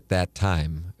country at that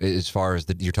time, as far as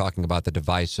you're talking about the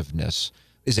divisiveness?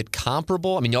 Is it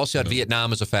comparable? I mean, you also had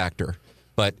Vietnam as a factor,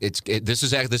 but this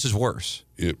is worse.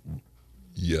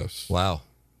 Yes. Wow.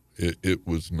 It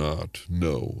was not.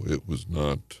 No, it was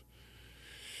not.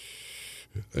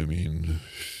 I mean,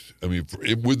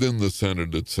 within the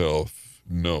Senate itself,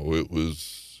 no, it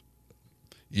was.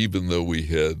 Even though we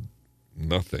had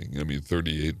nothing. I mean,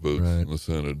 38 votes in the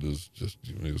Senate is just,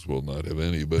 you may as well not have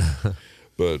any.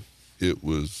 But it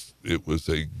was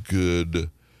a good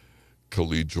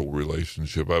collegial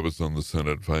relationship. I was on the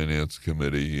Senate Finance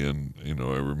Committee, and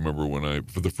I remember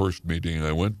for the first meeting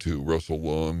I went to, Russell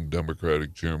Long,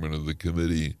 Democratic chairman of the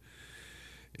committee,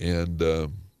 and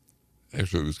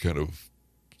actually it was kind of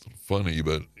funny,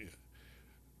 but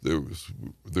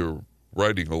they're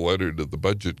writing a letter to the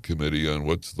Budget Committee on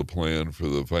what's the plan for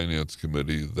the Finance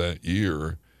Committee that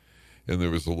year, and there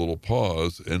was a little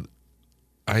pause, and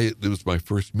it was my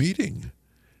first meeting.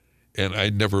 And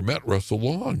I'd never met Russell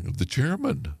Long, the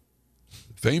chairman.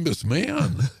 Famous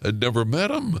man. I'd never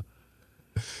met him.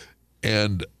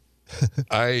 And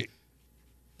there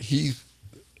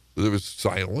was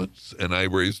silence, and I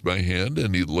raised my hand,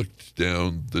 and he looked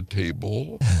down the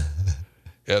table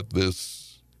at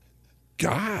this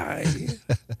guy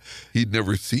he'd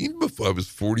never seen before. I was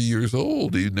 40 years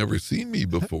old. He'd never seen me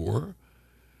before.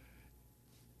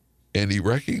 And he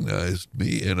recognized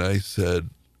me, and I said,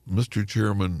 "Mr.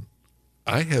 Chairman,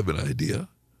 I have an idea."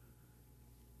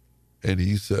 And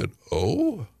he said,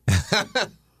 "Oh,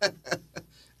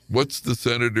 what's the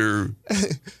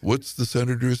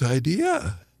senator's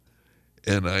idea?"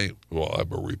 And I'm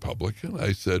a Republican.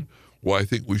 I said, "Well, I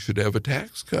think we should have a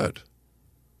tax cut."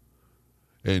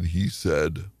 And he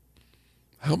said,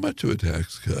 "How much of a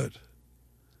tax cut?"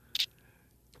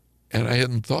 And I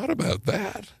hadn't thought about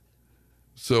that.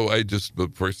 So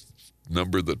the first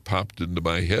number that popped into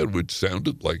my head, which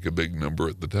sounded like a big number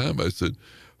at the time, I said,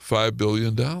 $5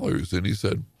 billion. And he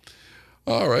said,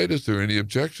 "All right, is there any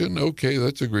objection? Okay,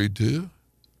 that's agreed to."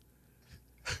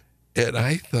 And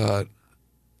I thought,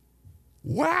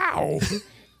 wow,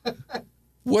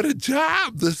 what a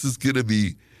job. This is going to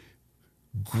be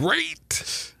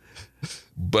great.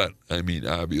 But, I mean,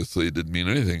 obviously it didn't mean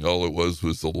anything. All it was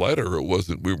a letter.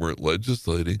 We weren't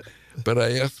legislating. But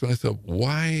I asked myself,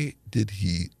 why did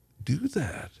he do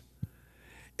that?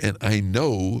 And I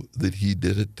know that he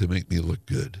did it to make me look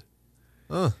good.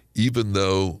 Even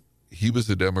though he was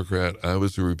a Democrat, I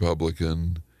was a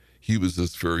Republican. He was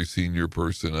this very senior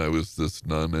person. I was this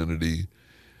non-entity.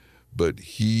 But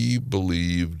he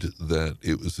believed that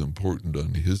it was important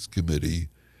on his committee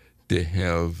to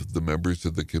have the members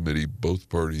of the committee, both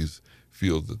parties,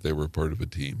 feel that they were part of a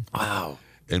team. Wow.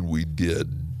 And we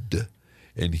did.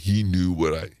 And he knew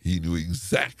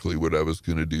exactly what I was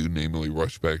going to do, namely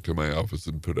rush back to my office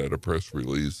and put out a press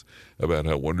release about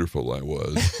how wonderful I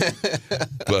was.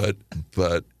 but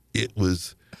it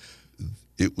was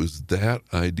that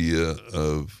idea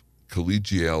of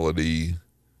collegiality,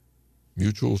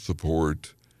 mutual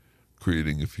support,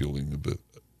 creating a feeling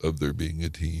of there being a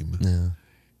team. Yeah.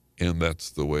 And that's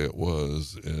the way it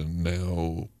was. And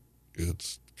now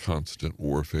it's constant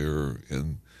warfare,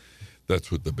 and that's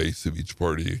what the base of each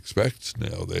party expects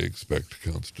now. They expect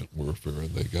constant warfare,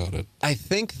 and they got it. I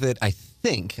think,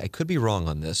 I could be wrong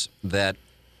on this, that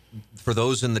for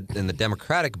those in the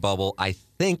Democratic bubble, I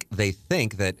think they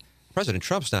think that President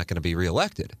Trump's not going to be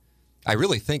reelected. I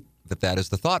really think that is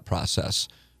the thought process.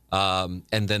 And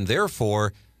then,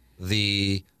 therefore,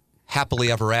 the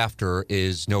happily ever after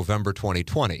is November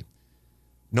 2020.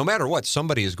 No matter what,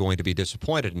 somebody is going to be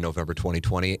disappointed in November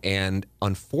 2020. And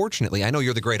unfortunately, I know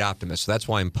you're the great optimist, so that's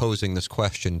why I'm posing this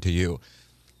question to you.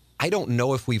 I don't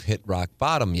know if we've hit rock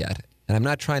bottom yet. And I'm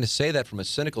not trying to say that from a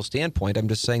cynical standpoint. I'm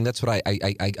just saying that's what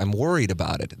I'm worried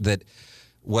about it, that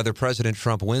whether President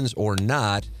Trump wins or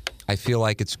not, I feel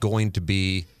like it's going to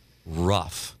be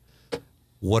rough.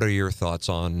 What are your thoughts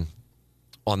on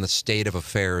the state of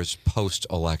affairs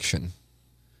post-election?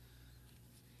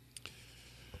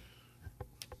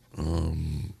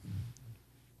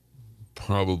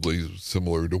 Probably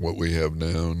similar to what we have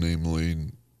now,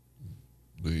 namely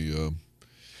the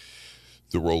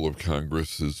role of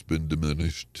Congress has been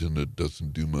diminished and it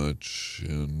doesn't do much,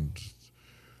 and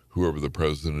whoever the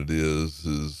president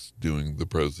is doing the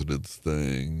president's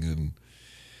thing, and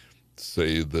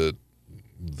say that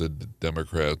the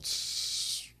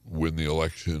Democrats win the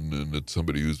election and it's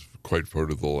somebody who's quite far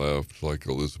to the left, like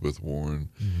Elizabeth Warren,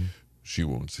 she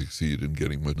won't succeed in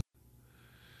getting money.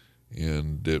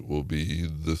 And it will be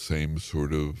the same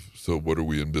sort of, so what are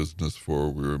we in business for?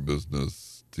 We're in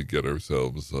business to get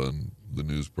ourselves on the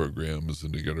news programs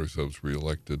and to get ourselves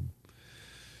reelected.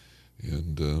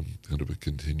 And kind of a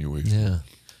continuation. Yeah.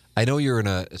 I know you're in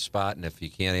a spot, and if you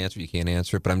can't answer, you can't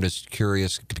answer it, but I'm just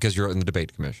curious, because you're in the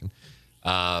debate commission.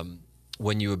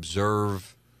 When you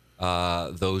observe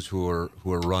those who are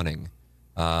running,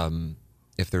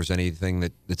 if there's anything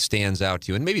that stands out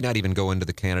to you, and maybe not even go into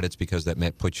the candidates because that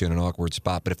might put you in an awkward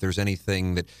spot, but if there's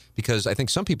anything because I think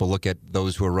some people look at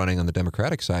those who are running on the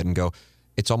Democratic side and go,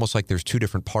 it's almost like there's two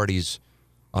different parties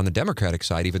on the Democratic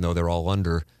side, even though they're all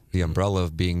under the umbrella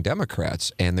of being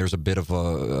Democrats, and there's a bit of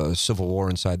a civil war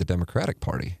inside the Democratic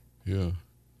Party. Yeah.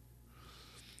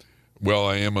 Well,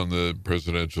 I am on the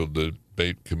Presidential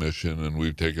Debate Commission, and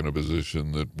we've taken a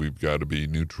position that we've got to be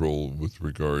neutral with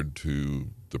regard to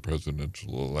the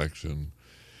presidential election,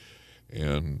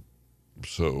 and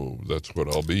so that's what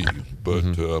I'll be.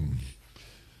 But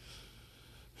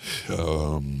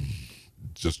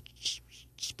just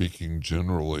speaking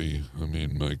generally, I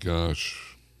mean, my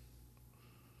gosh,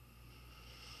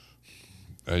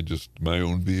 my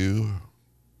own view,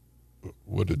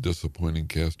 what a disappointing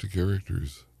cast of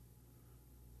characters.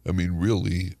 I mean,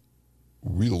 really,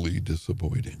 really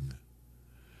disappointing.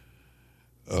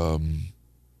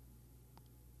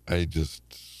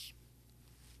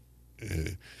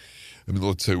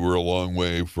 Let's say we're a long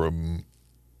way from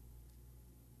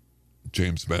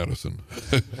James Madison.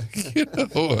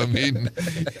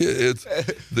 It's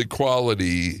the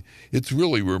quality. It's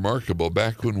really remarkable.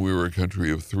 Back when we were a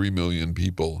country of 3 million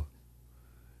people,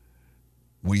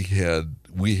 we had,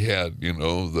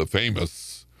 the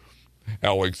famous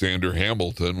Alexander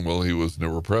Hamilton. Well, he was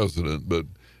never president, but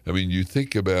I mean, you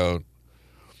think about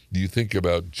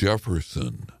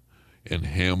Jefferson and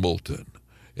Hamilton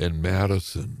and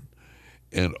Madison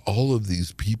and all of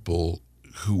these people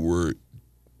who were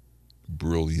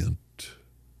brilliant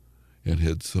and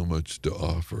had so much to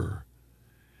offer.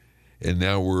 And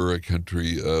now we're a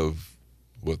country of,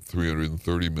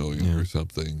 330 million or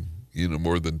something,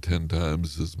 more than 10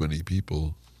 times as many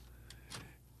people.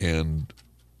 And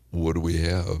what do we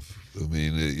have? I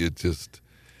mean, it just,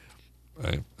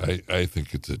 I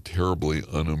think it's a terribly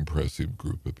unimpressive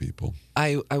group of people.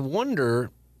 I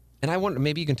wonder,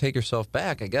 maybe you can take yourself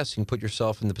back, I guess. You can put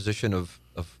yourself in the position of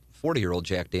 40-year-old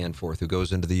Jack Danforth, who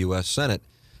goes into the U.S. Senate,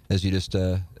 as you just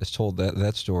told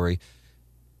that story.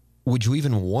 Would you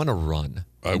even want to run?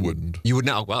 I wouldn't. You would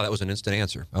not? Wow, that was an instant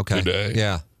answer. Okay. Today?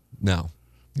 Yeah. No.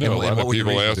 No, a lot of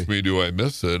people ask me, do I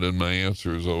miss it? And my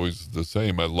answer is always the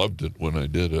same. I loved it when I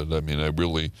did it. I mean, I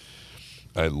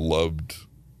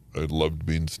loved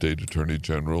being state attorney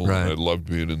general. Right. I loved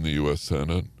being in the U.S.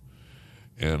 Senate.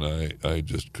 And I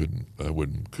just couldn't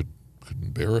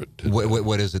bear it today.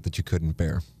 What is it that you couldn't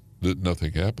bear? That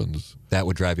nothing happens. That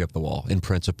would drive you up the wall. In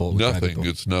principle, nothing.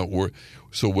 It's not worth.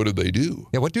 So what do they do?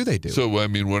 Yeah, what do they do? So I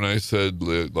mean, when I said,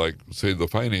 say the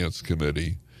Finance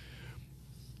Committee,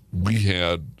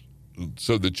 the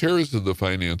chairs of the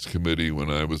Finance Committee when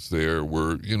I was there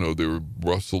were, they were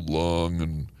Russell Long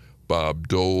and Bob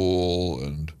Dole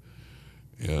and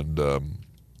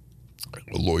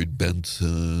Lloyd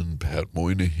Benson, Pat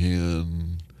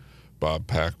Moynihan, Bob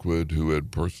Packwood, who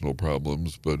had personal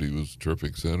problems, but he was a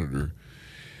terrific senator.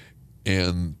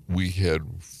 And we had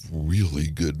really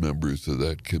good members of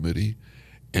that committee,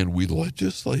 and we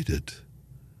legislated.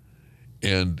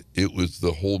 And it was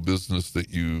the whole business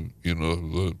that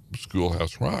the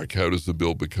Schoolhouse Rock, how does the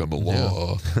bill become a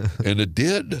law? Yeah. And it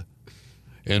did.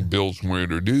 And bills were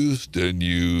introduced, and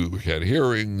you had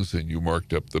hearings, and you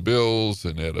marked up the bills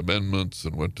and had amendments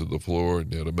and went to the floor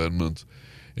and had amendments.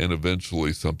 And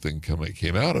eventually something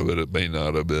came out of it. It may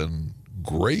not have been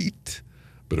great,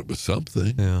 but it was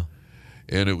something. Yeah.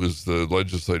 And it was the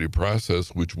legislative process,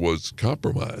 which was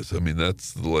compromise. I mean,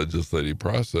 that's the legislative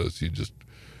process. You just,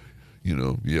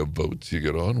 you have votes, you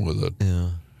get on with it.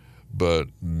 Yeah. But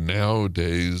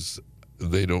nowadays,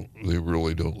 they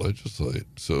really don't legislate.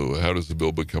 So how does the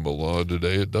bill become a law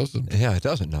today? It doesn't. Yeah, it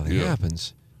doesn't. Nothing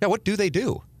happens. Yeah, what do they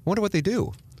do? I wonder what they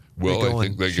do. Well, I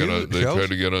think they try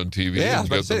to get on TV and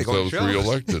get themselves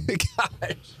reelected.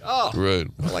 Gosh. Oh, right.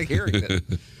 I like hearing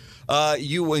that.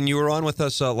 When you were on with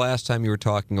us last time, you were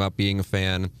talking about being a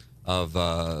fan of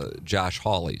Josh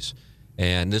Hawley's,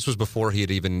 and this was before he had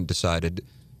even decided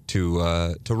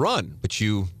to run. But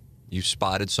you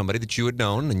spotted somebody that you had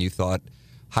known and you thought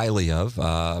highly of.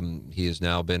 He has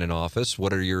now been in office.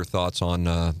 What are your thoughts on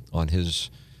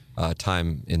his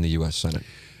time in the U.S. Senate?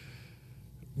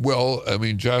 Well, I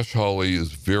mean, Josh Hawley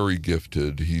is very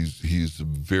gifted. He's a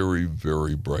very,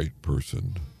 very bright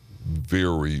person,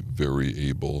 very, very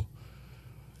able.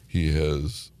 He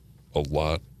has a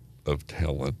lot of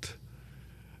talent.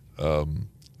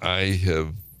 I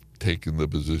have taken the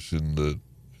position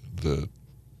that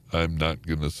I'm not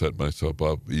going to set myself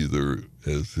up either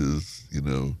as his,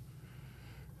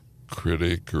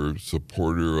 critic or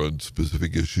supporter on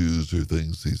specific issues or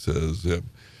things he says. I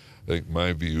think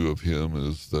my view of him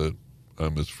is that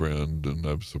I'm his friend, and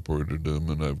I've supported him,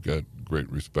 and I've got great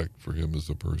respect for him as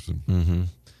a person.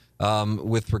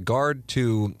 With regard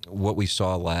to what we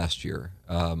saw last year,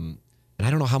 and I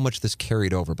don't know how much this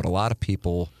carried over, but a lot of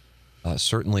people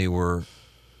certainly were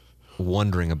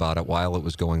wondering about it while it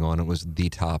was going on. It was the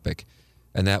topic,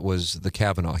 and that was the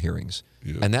Kavanaugh hearings.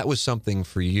 Yeah. And that was something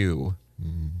for you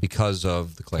because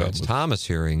of the Clarence Thomas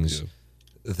hearings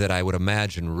that I would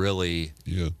imagine really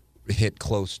hit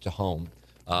close to home.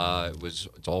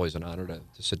 It's always an honor to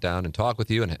sit down and talk with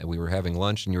you, and we were having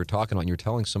lunch, and you were talking about, and you were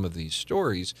telling some of these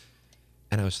stories,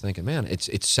 and I was thinking, man,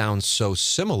 it sounds so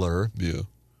similar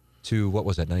to, what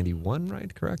was that, 91,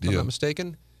 right? Correct? If I'm not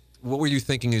mistaken. What were you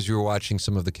thinking as you were watching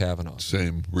some of the Kavanaugh?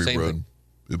 Same rerun. Same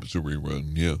it was a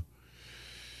rerun, yeah.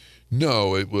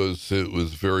 No, it was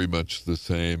very much the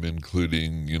same,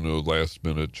 including, last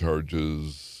minute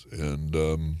charges and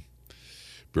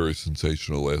very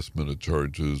sensational last minute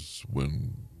charges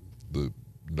when the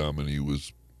nominee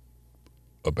was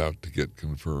about to get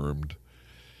confirmed.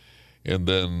 And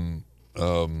then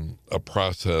a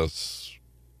process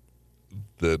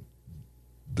that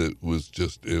was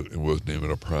just, it wasn't even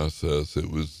a process. There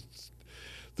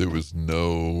was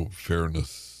no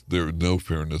fairness. There was no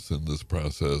fairness in this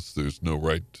process. There's no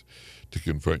right to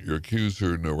confront your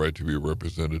accuser, no right to be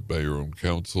represented by your own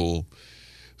counsel.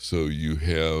 So you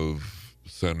have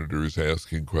senators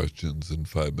asking questions in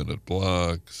 5-minute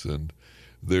blocks, and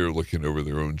they're looking over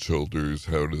their own shoulders.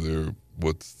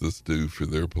 What's this do for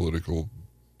their political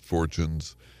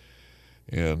fortunes?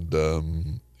 And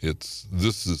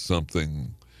this is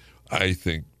something I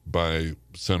think by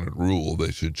Senate rule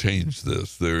they should change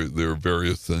this. There are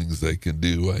various things they can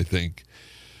do, I think,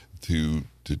 to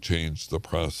change the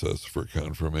process for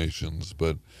confirmations.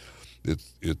 But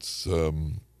it's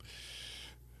the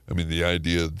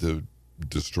idea to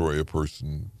destroy a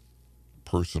person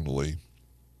personally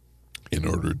in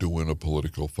order to win a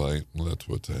political fight, well, that's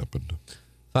what's happened.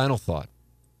 Final thought.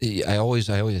 I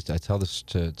tell this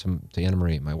to Anna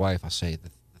Marie, my wife. I say the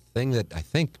thing that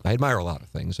I admire a lot of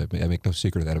things. I make no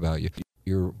secret of that about you.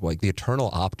 You're like the eternal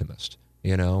optimist,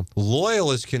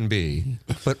 loyal as can be,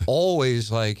 but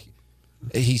always like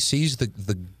he sees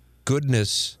the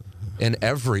goodness in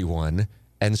everyone.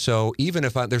 And so even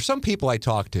if there's some people I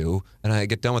talk to and I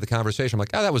get done with the conversation, I'm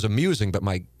like, oh, that was amusing, but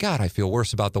my God, I feel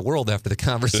worse about the world after the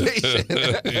conversation.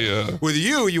 Yeah. With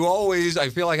you always, I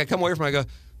feel like I come away from it, I go,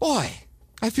 boy,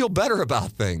 I feel better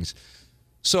about things.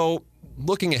 So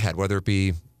looking ahead, whether it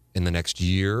be in the next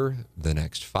year, the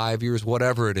next 5 years,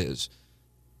 whatever it is,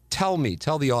 tell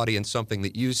the audience something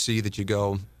that you see that you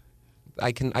go,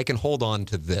 I can hold on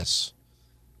to this.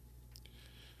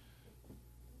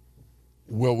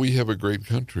 Well, we have a great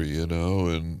country,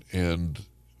 and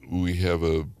we have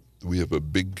a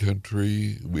big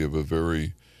country. We have a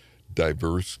very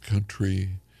diverse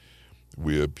country.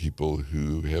 We have people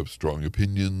who have strong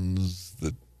opinions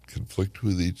that conflict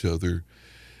with each other,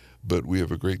 but we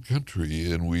have a great country,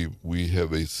 and we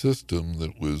have a system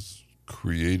that was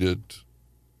created,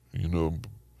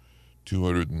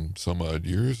 200 and some odd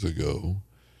years ago,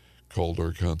 called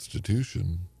our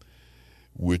Constitution,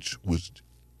 which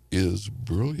is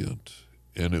brilliant,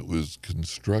 and it was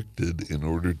constructed in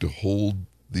order to hold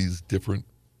these different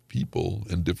people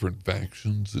and different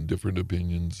factions and different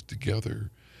opinions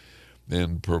together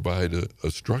and provide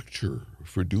a structure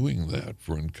for doing that,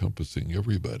 for encompassing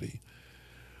everybody.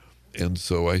 And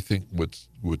so I think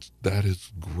that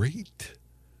is great,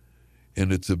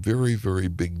 and it's a very, very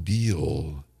big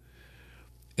deal.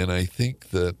 And I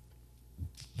think that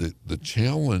the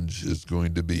challenge is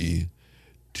going to be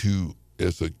to,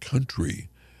 as a country,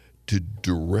 to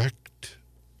direct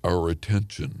our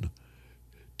attention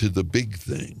to the big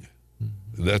thing.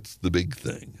 Mm-hmm. That's the big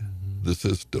thing, the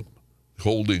system,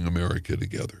 holding America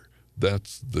together.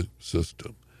 That's the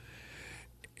system.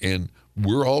 And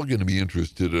we're all going to be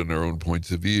interested in our own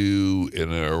points of view,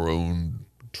 in our own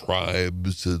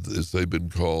tribes, as they've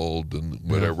been called, and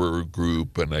whatever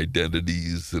group, and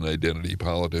identities and identity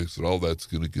politics, and all that's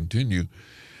going to continue.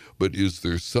 But is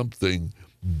there something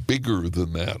bigger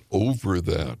than that, over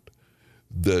that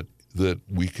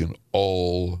we can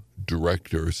all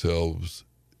direct ourselves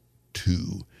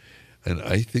to? And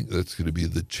I think that's going to be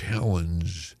the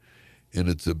challenge, and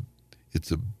it's a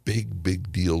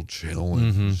big deal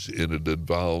challenge, and it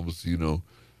involves,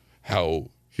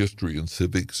 how history and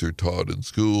civics are taught in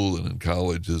school and in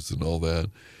colleges and all that,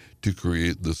 to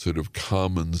create the sort of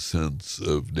common sense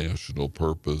of national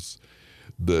purpose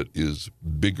that is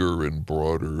bigger and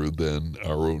broader than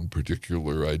our own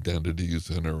particular identities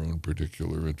and our own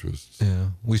particular interests. Yeah,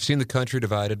 we've seen the country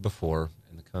divided before,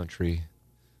 and the country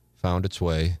found its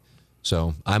way.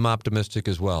 So I'm optimistic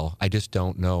as well. I just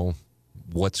don't know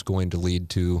what's going to lead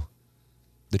to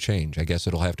the change. I guess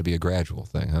it'll have to be a gradual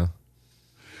thing, huh?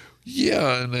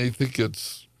 Yeah, and I think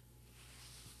it's,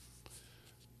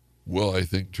 well, I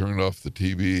think turn off the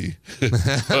TV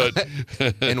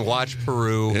and watch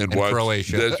Peru and watch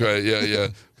Croatia. That's right. Yeah.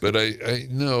 But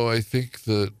I think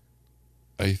that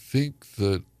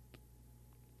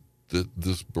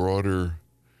this broader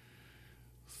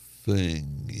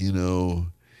thing,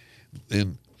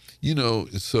 and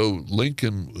so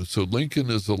Lincoln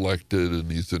is elected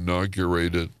and he's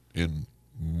inaugurated in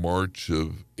March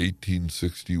of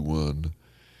 1861,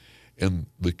 and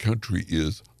the country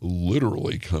is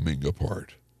literally coming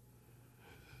apart.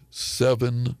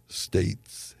 7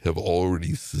 states have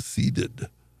already seceded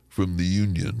from the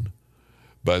Union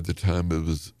by the time of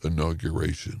his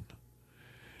inauguration.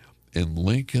 And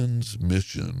Lincoln's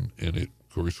mission, and of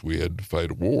course we had to fight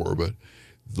a war, but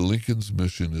Lincoln's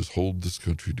mission is hold this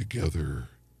country together.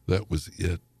 That was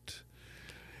it.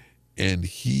 And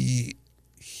he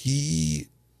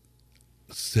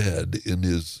said in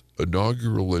his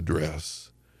inaugural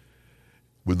address,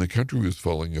 when the country was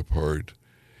falling apart,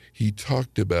 he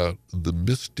talked about the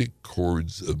mystic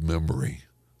chords of memory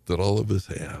that all of us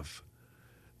have.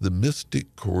 The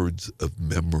mystic chords of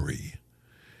memory.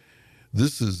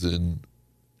 This is in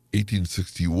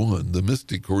 1861, the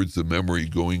mystic chords of memory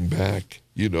going back,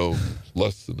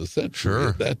 less than a century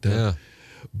at that time. Yeah.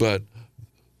 But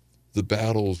the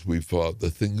battles we fought, the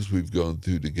things we've gone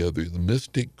through together, the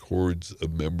mystic chords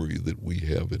of memory that we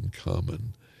have in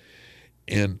common.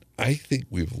 And I think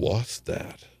we've lost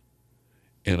that.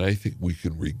 And I think we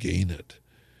can regain it.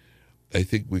 I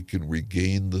think we can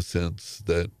regain the sense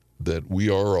that we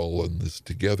are all in this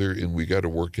together and we got to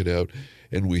work it out.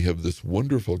 And we have this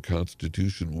wonderful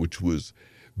Constitution which was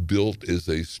built as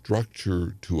a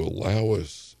structure to allow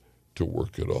us to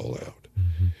work it all out.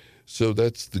 Mm-hmm. So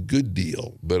that's the good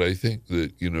deal. But I think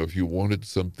that, if you wanted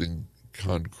something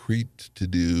concrete to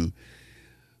do,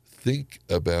 think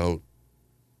about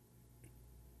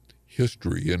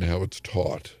history and how it's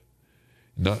taught.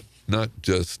 Not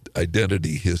just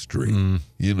identity history,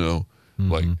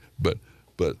 but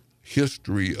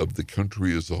history of the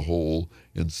country as a whole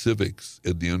and civics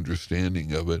and the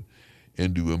understanding of it,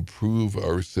 and to improve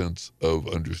our sense of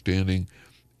understanding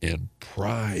and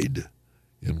pride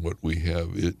in what we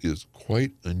have. It is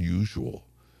quite unusual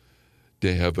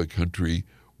to have a country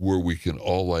where we can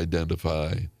all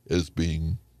identify as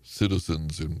being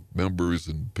citizens and members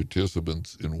and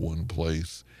participants in one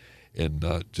place and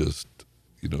not just,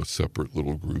 separate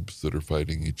little groups that are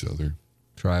fighting each other.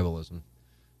 Tribalism.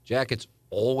 Jack, it's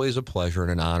always a pleasure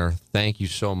and an honor. Thank you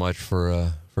so much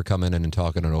for coming in and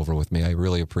talking it over with me. I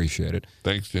really appreciate it.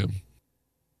 Thanks, Tim.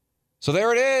 So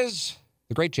there it is.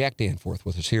 The great Jack Danforth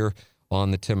with us here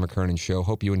on the Tim McKernan Show.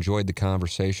 Hope you enjoyed the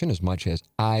conversation as much as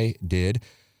I did.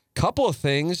 Couple of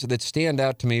things that stand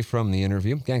out to me from the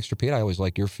interview. Gangster Pete, I always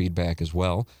like your feedback as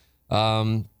well.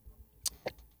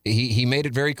 He made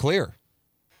it very clear.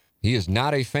 He is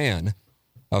not a fan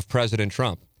of President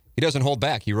Trump. He doesn't hold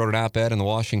back. He wrote an op-ed in the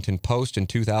Washington Post in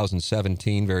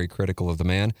 2017, very critical of the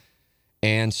man.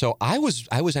 And so I was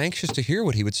anxious to hear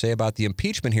what he would say about the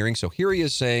impeachment hearing. So here he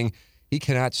is saying he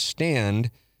cannot stand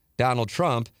Donald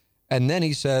Trump. And then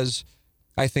he says,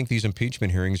 I think these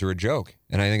impeachment hearings are a joke.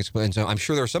 And so I'm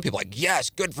sure there are some people like,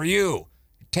 yes, good for you,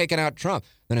 taking out Trump.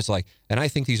 Then it's like, and I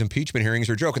think these impeachment hearings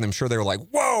are a joke. And I'm sure they were like,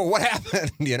 whoa, what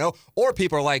happened? Or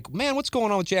people are like, man, what's going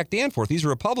on with Jack Danforth? He's a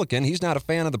Republican. He's not a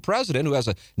fan of the president who has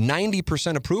a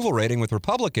 90% approval rating with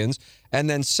Republicans. And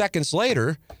then seconds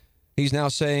later, he's now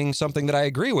saying something that I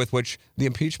agree with, which the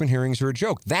impeachment hearings are a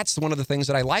joke. That's one of the things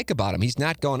that I like about him. He's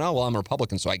not going, oh, well, I'm a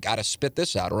Republican, so I got to spit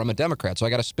this out, or I'm a Democrat, so I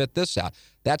got to spit this out.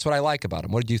 That's what I like about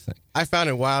him. What did you think? I found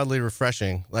it wildly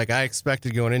refreshing. Like, I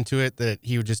expected going into it that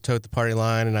he would just tote the party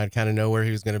line and I'd kind of know where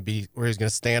he was going to be, where he was going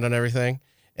to stand on everything.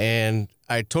 And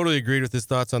I totally agreed with his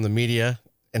thoughts on the media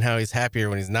and how he's happier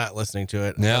when he's not listening to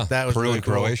it. Yeah, that was Peru really and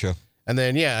cool. Croatia. And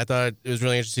then, I thought it was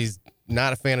really interesting. He's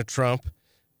not a fan of Trump,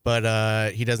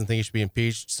 but he doesn't think he should be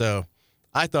impeached. So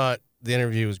I thought the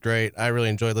interview was great. I really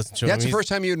enjoyed listening to him. That's the first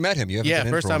time you had met him.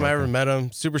 First time I ever met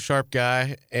him. Super sharp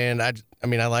guy, and I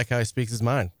like how he speaks his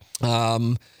mind.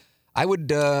 I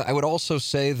would also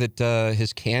say that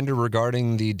his candor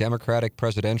regarding the Democratic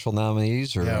presidential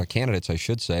nominees, or candidates, I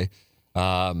should say,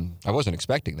 I wasn't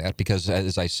expecting that because,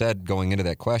 as I said going into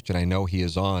that question, I know he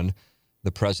is on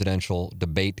the Presidential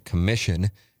Debate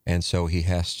Commission, and so he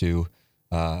has to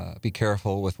be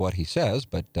careful with what he says.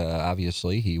 But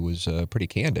obviously, he was pretty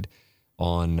candid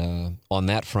on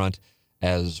that front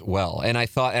as well. And I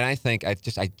think, I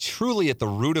truly, at the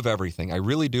root of everything, I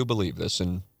really do believe this,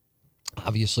 and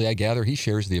Obviously, I gather he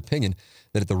shares the opinion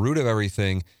that at the root of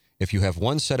everything, if you have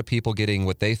one set of people getting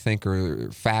what they think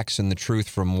are facts and the truth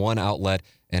from one outlet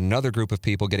and another group of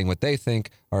people getting what they think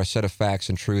are a set of facts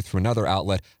and truth from another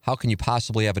outlet, how can you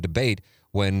possibly have a debate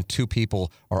when two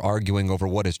people are arguing over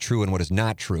what is true and what is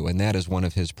not true? And that is one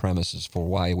of his premises for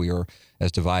why we are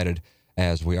as divided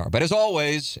as we are. But as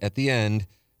always, at the end,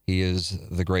 he is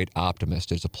the great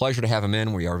optimist. It's a pleasure to have him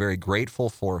in. We are very grateful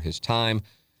for his time.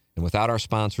 And without our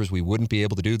sponsors, we wouldn't be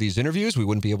able to do these interviews. We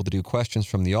wouldn't be able to do questions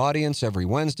from the audience every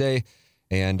Wednesday.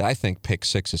 And I think Pick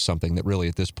Six is something that really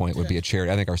at this point would be a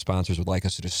charity. I think our sponsors would like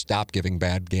us to just stop giving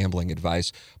bad gambling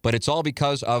advice. But it's all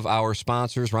because of our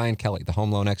sponsors, Ryan Kelly,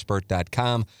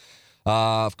 thehomeloanexpert.com.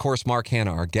 Of course, Mark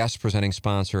Hanna, our guest presenting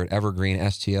sponsor at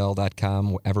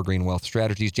evergreenstl.com, Evergreen Wealth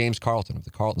Strategies. James Carlton of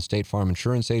the Carlton State Farm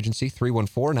Insurance Agency,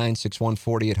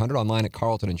 314-961-4800, online at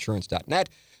carltoninsurance.net.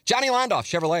 Johnny Londoff,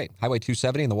 Chevrolet, Highway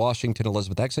 270 and the Washington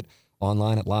Elizabeth exit,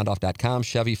 online at londoff.com.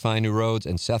 Chevy, find new roads.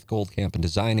 And Seth Goldcamp and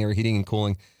Design Air Heating and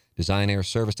Cooling,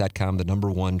 designairservice.com, the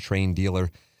 #1 train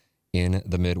dealer in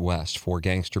the Midwest. For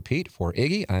Gangster Pete, for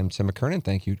Iggy, I'm Tim McKernan.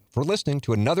 Thank you for listening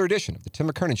to another edition of the Tim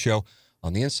McKernan Show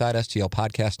on the Inside STL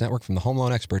Podcast Network from the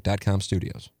HomeLoanExpert.com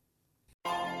studios.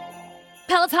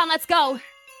 Peloton, let's go.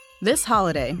 This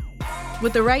holiday,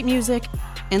 with the right music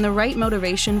and the right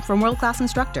motivation from world-class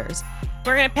instructors,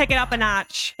 We're going to pick it up a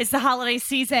notch. It's the holiday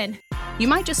season. you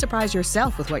might just surprise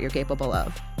yourself with what you're capable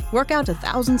of. Work out to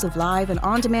thousands of live and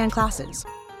on-demand classes,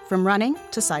 from running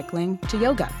to cycling to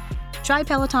yoga. Try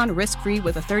Peloton risk-free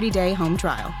with a 30-day home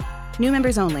trial. New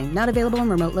members only, not available in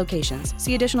remote locations.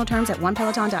 See additional terms at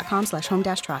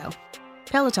onepeloton.com/home-trial.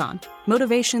 Peloton,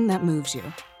 motivation that moves you.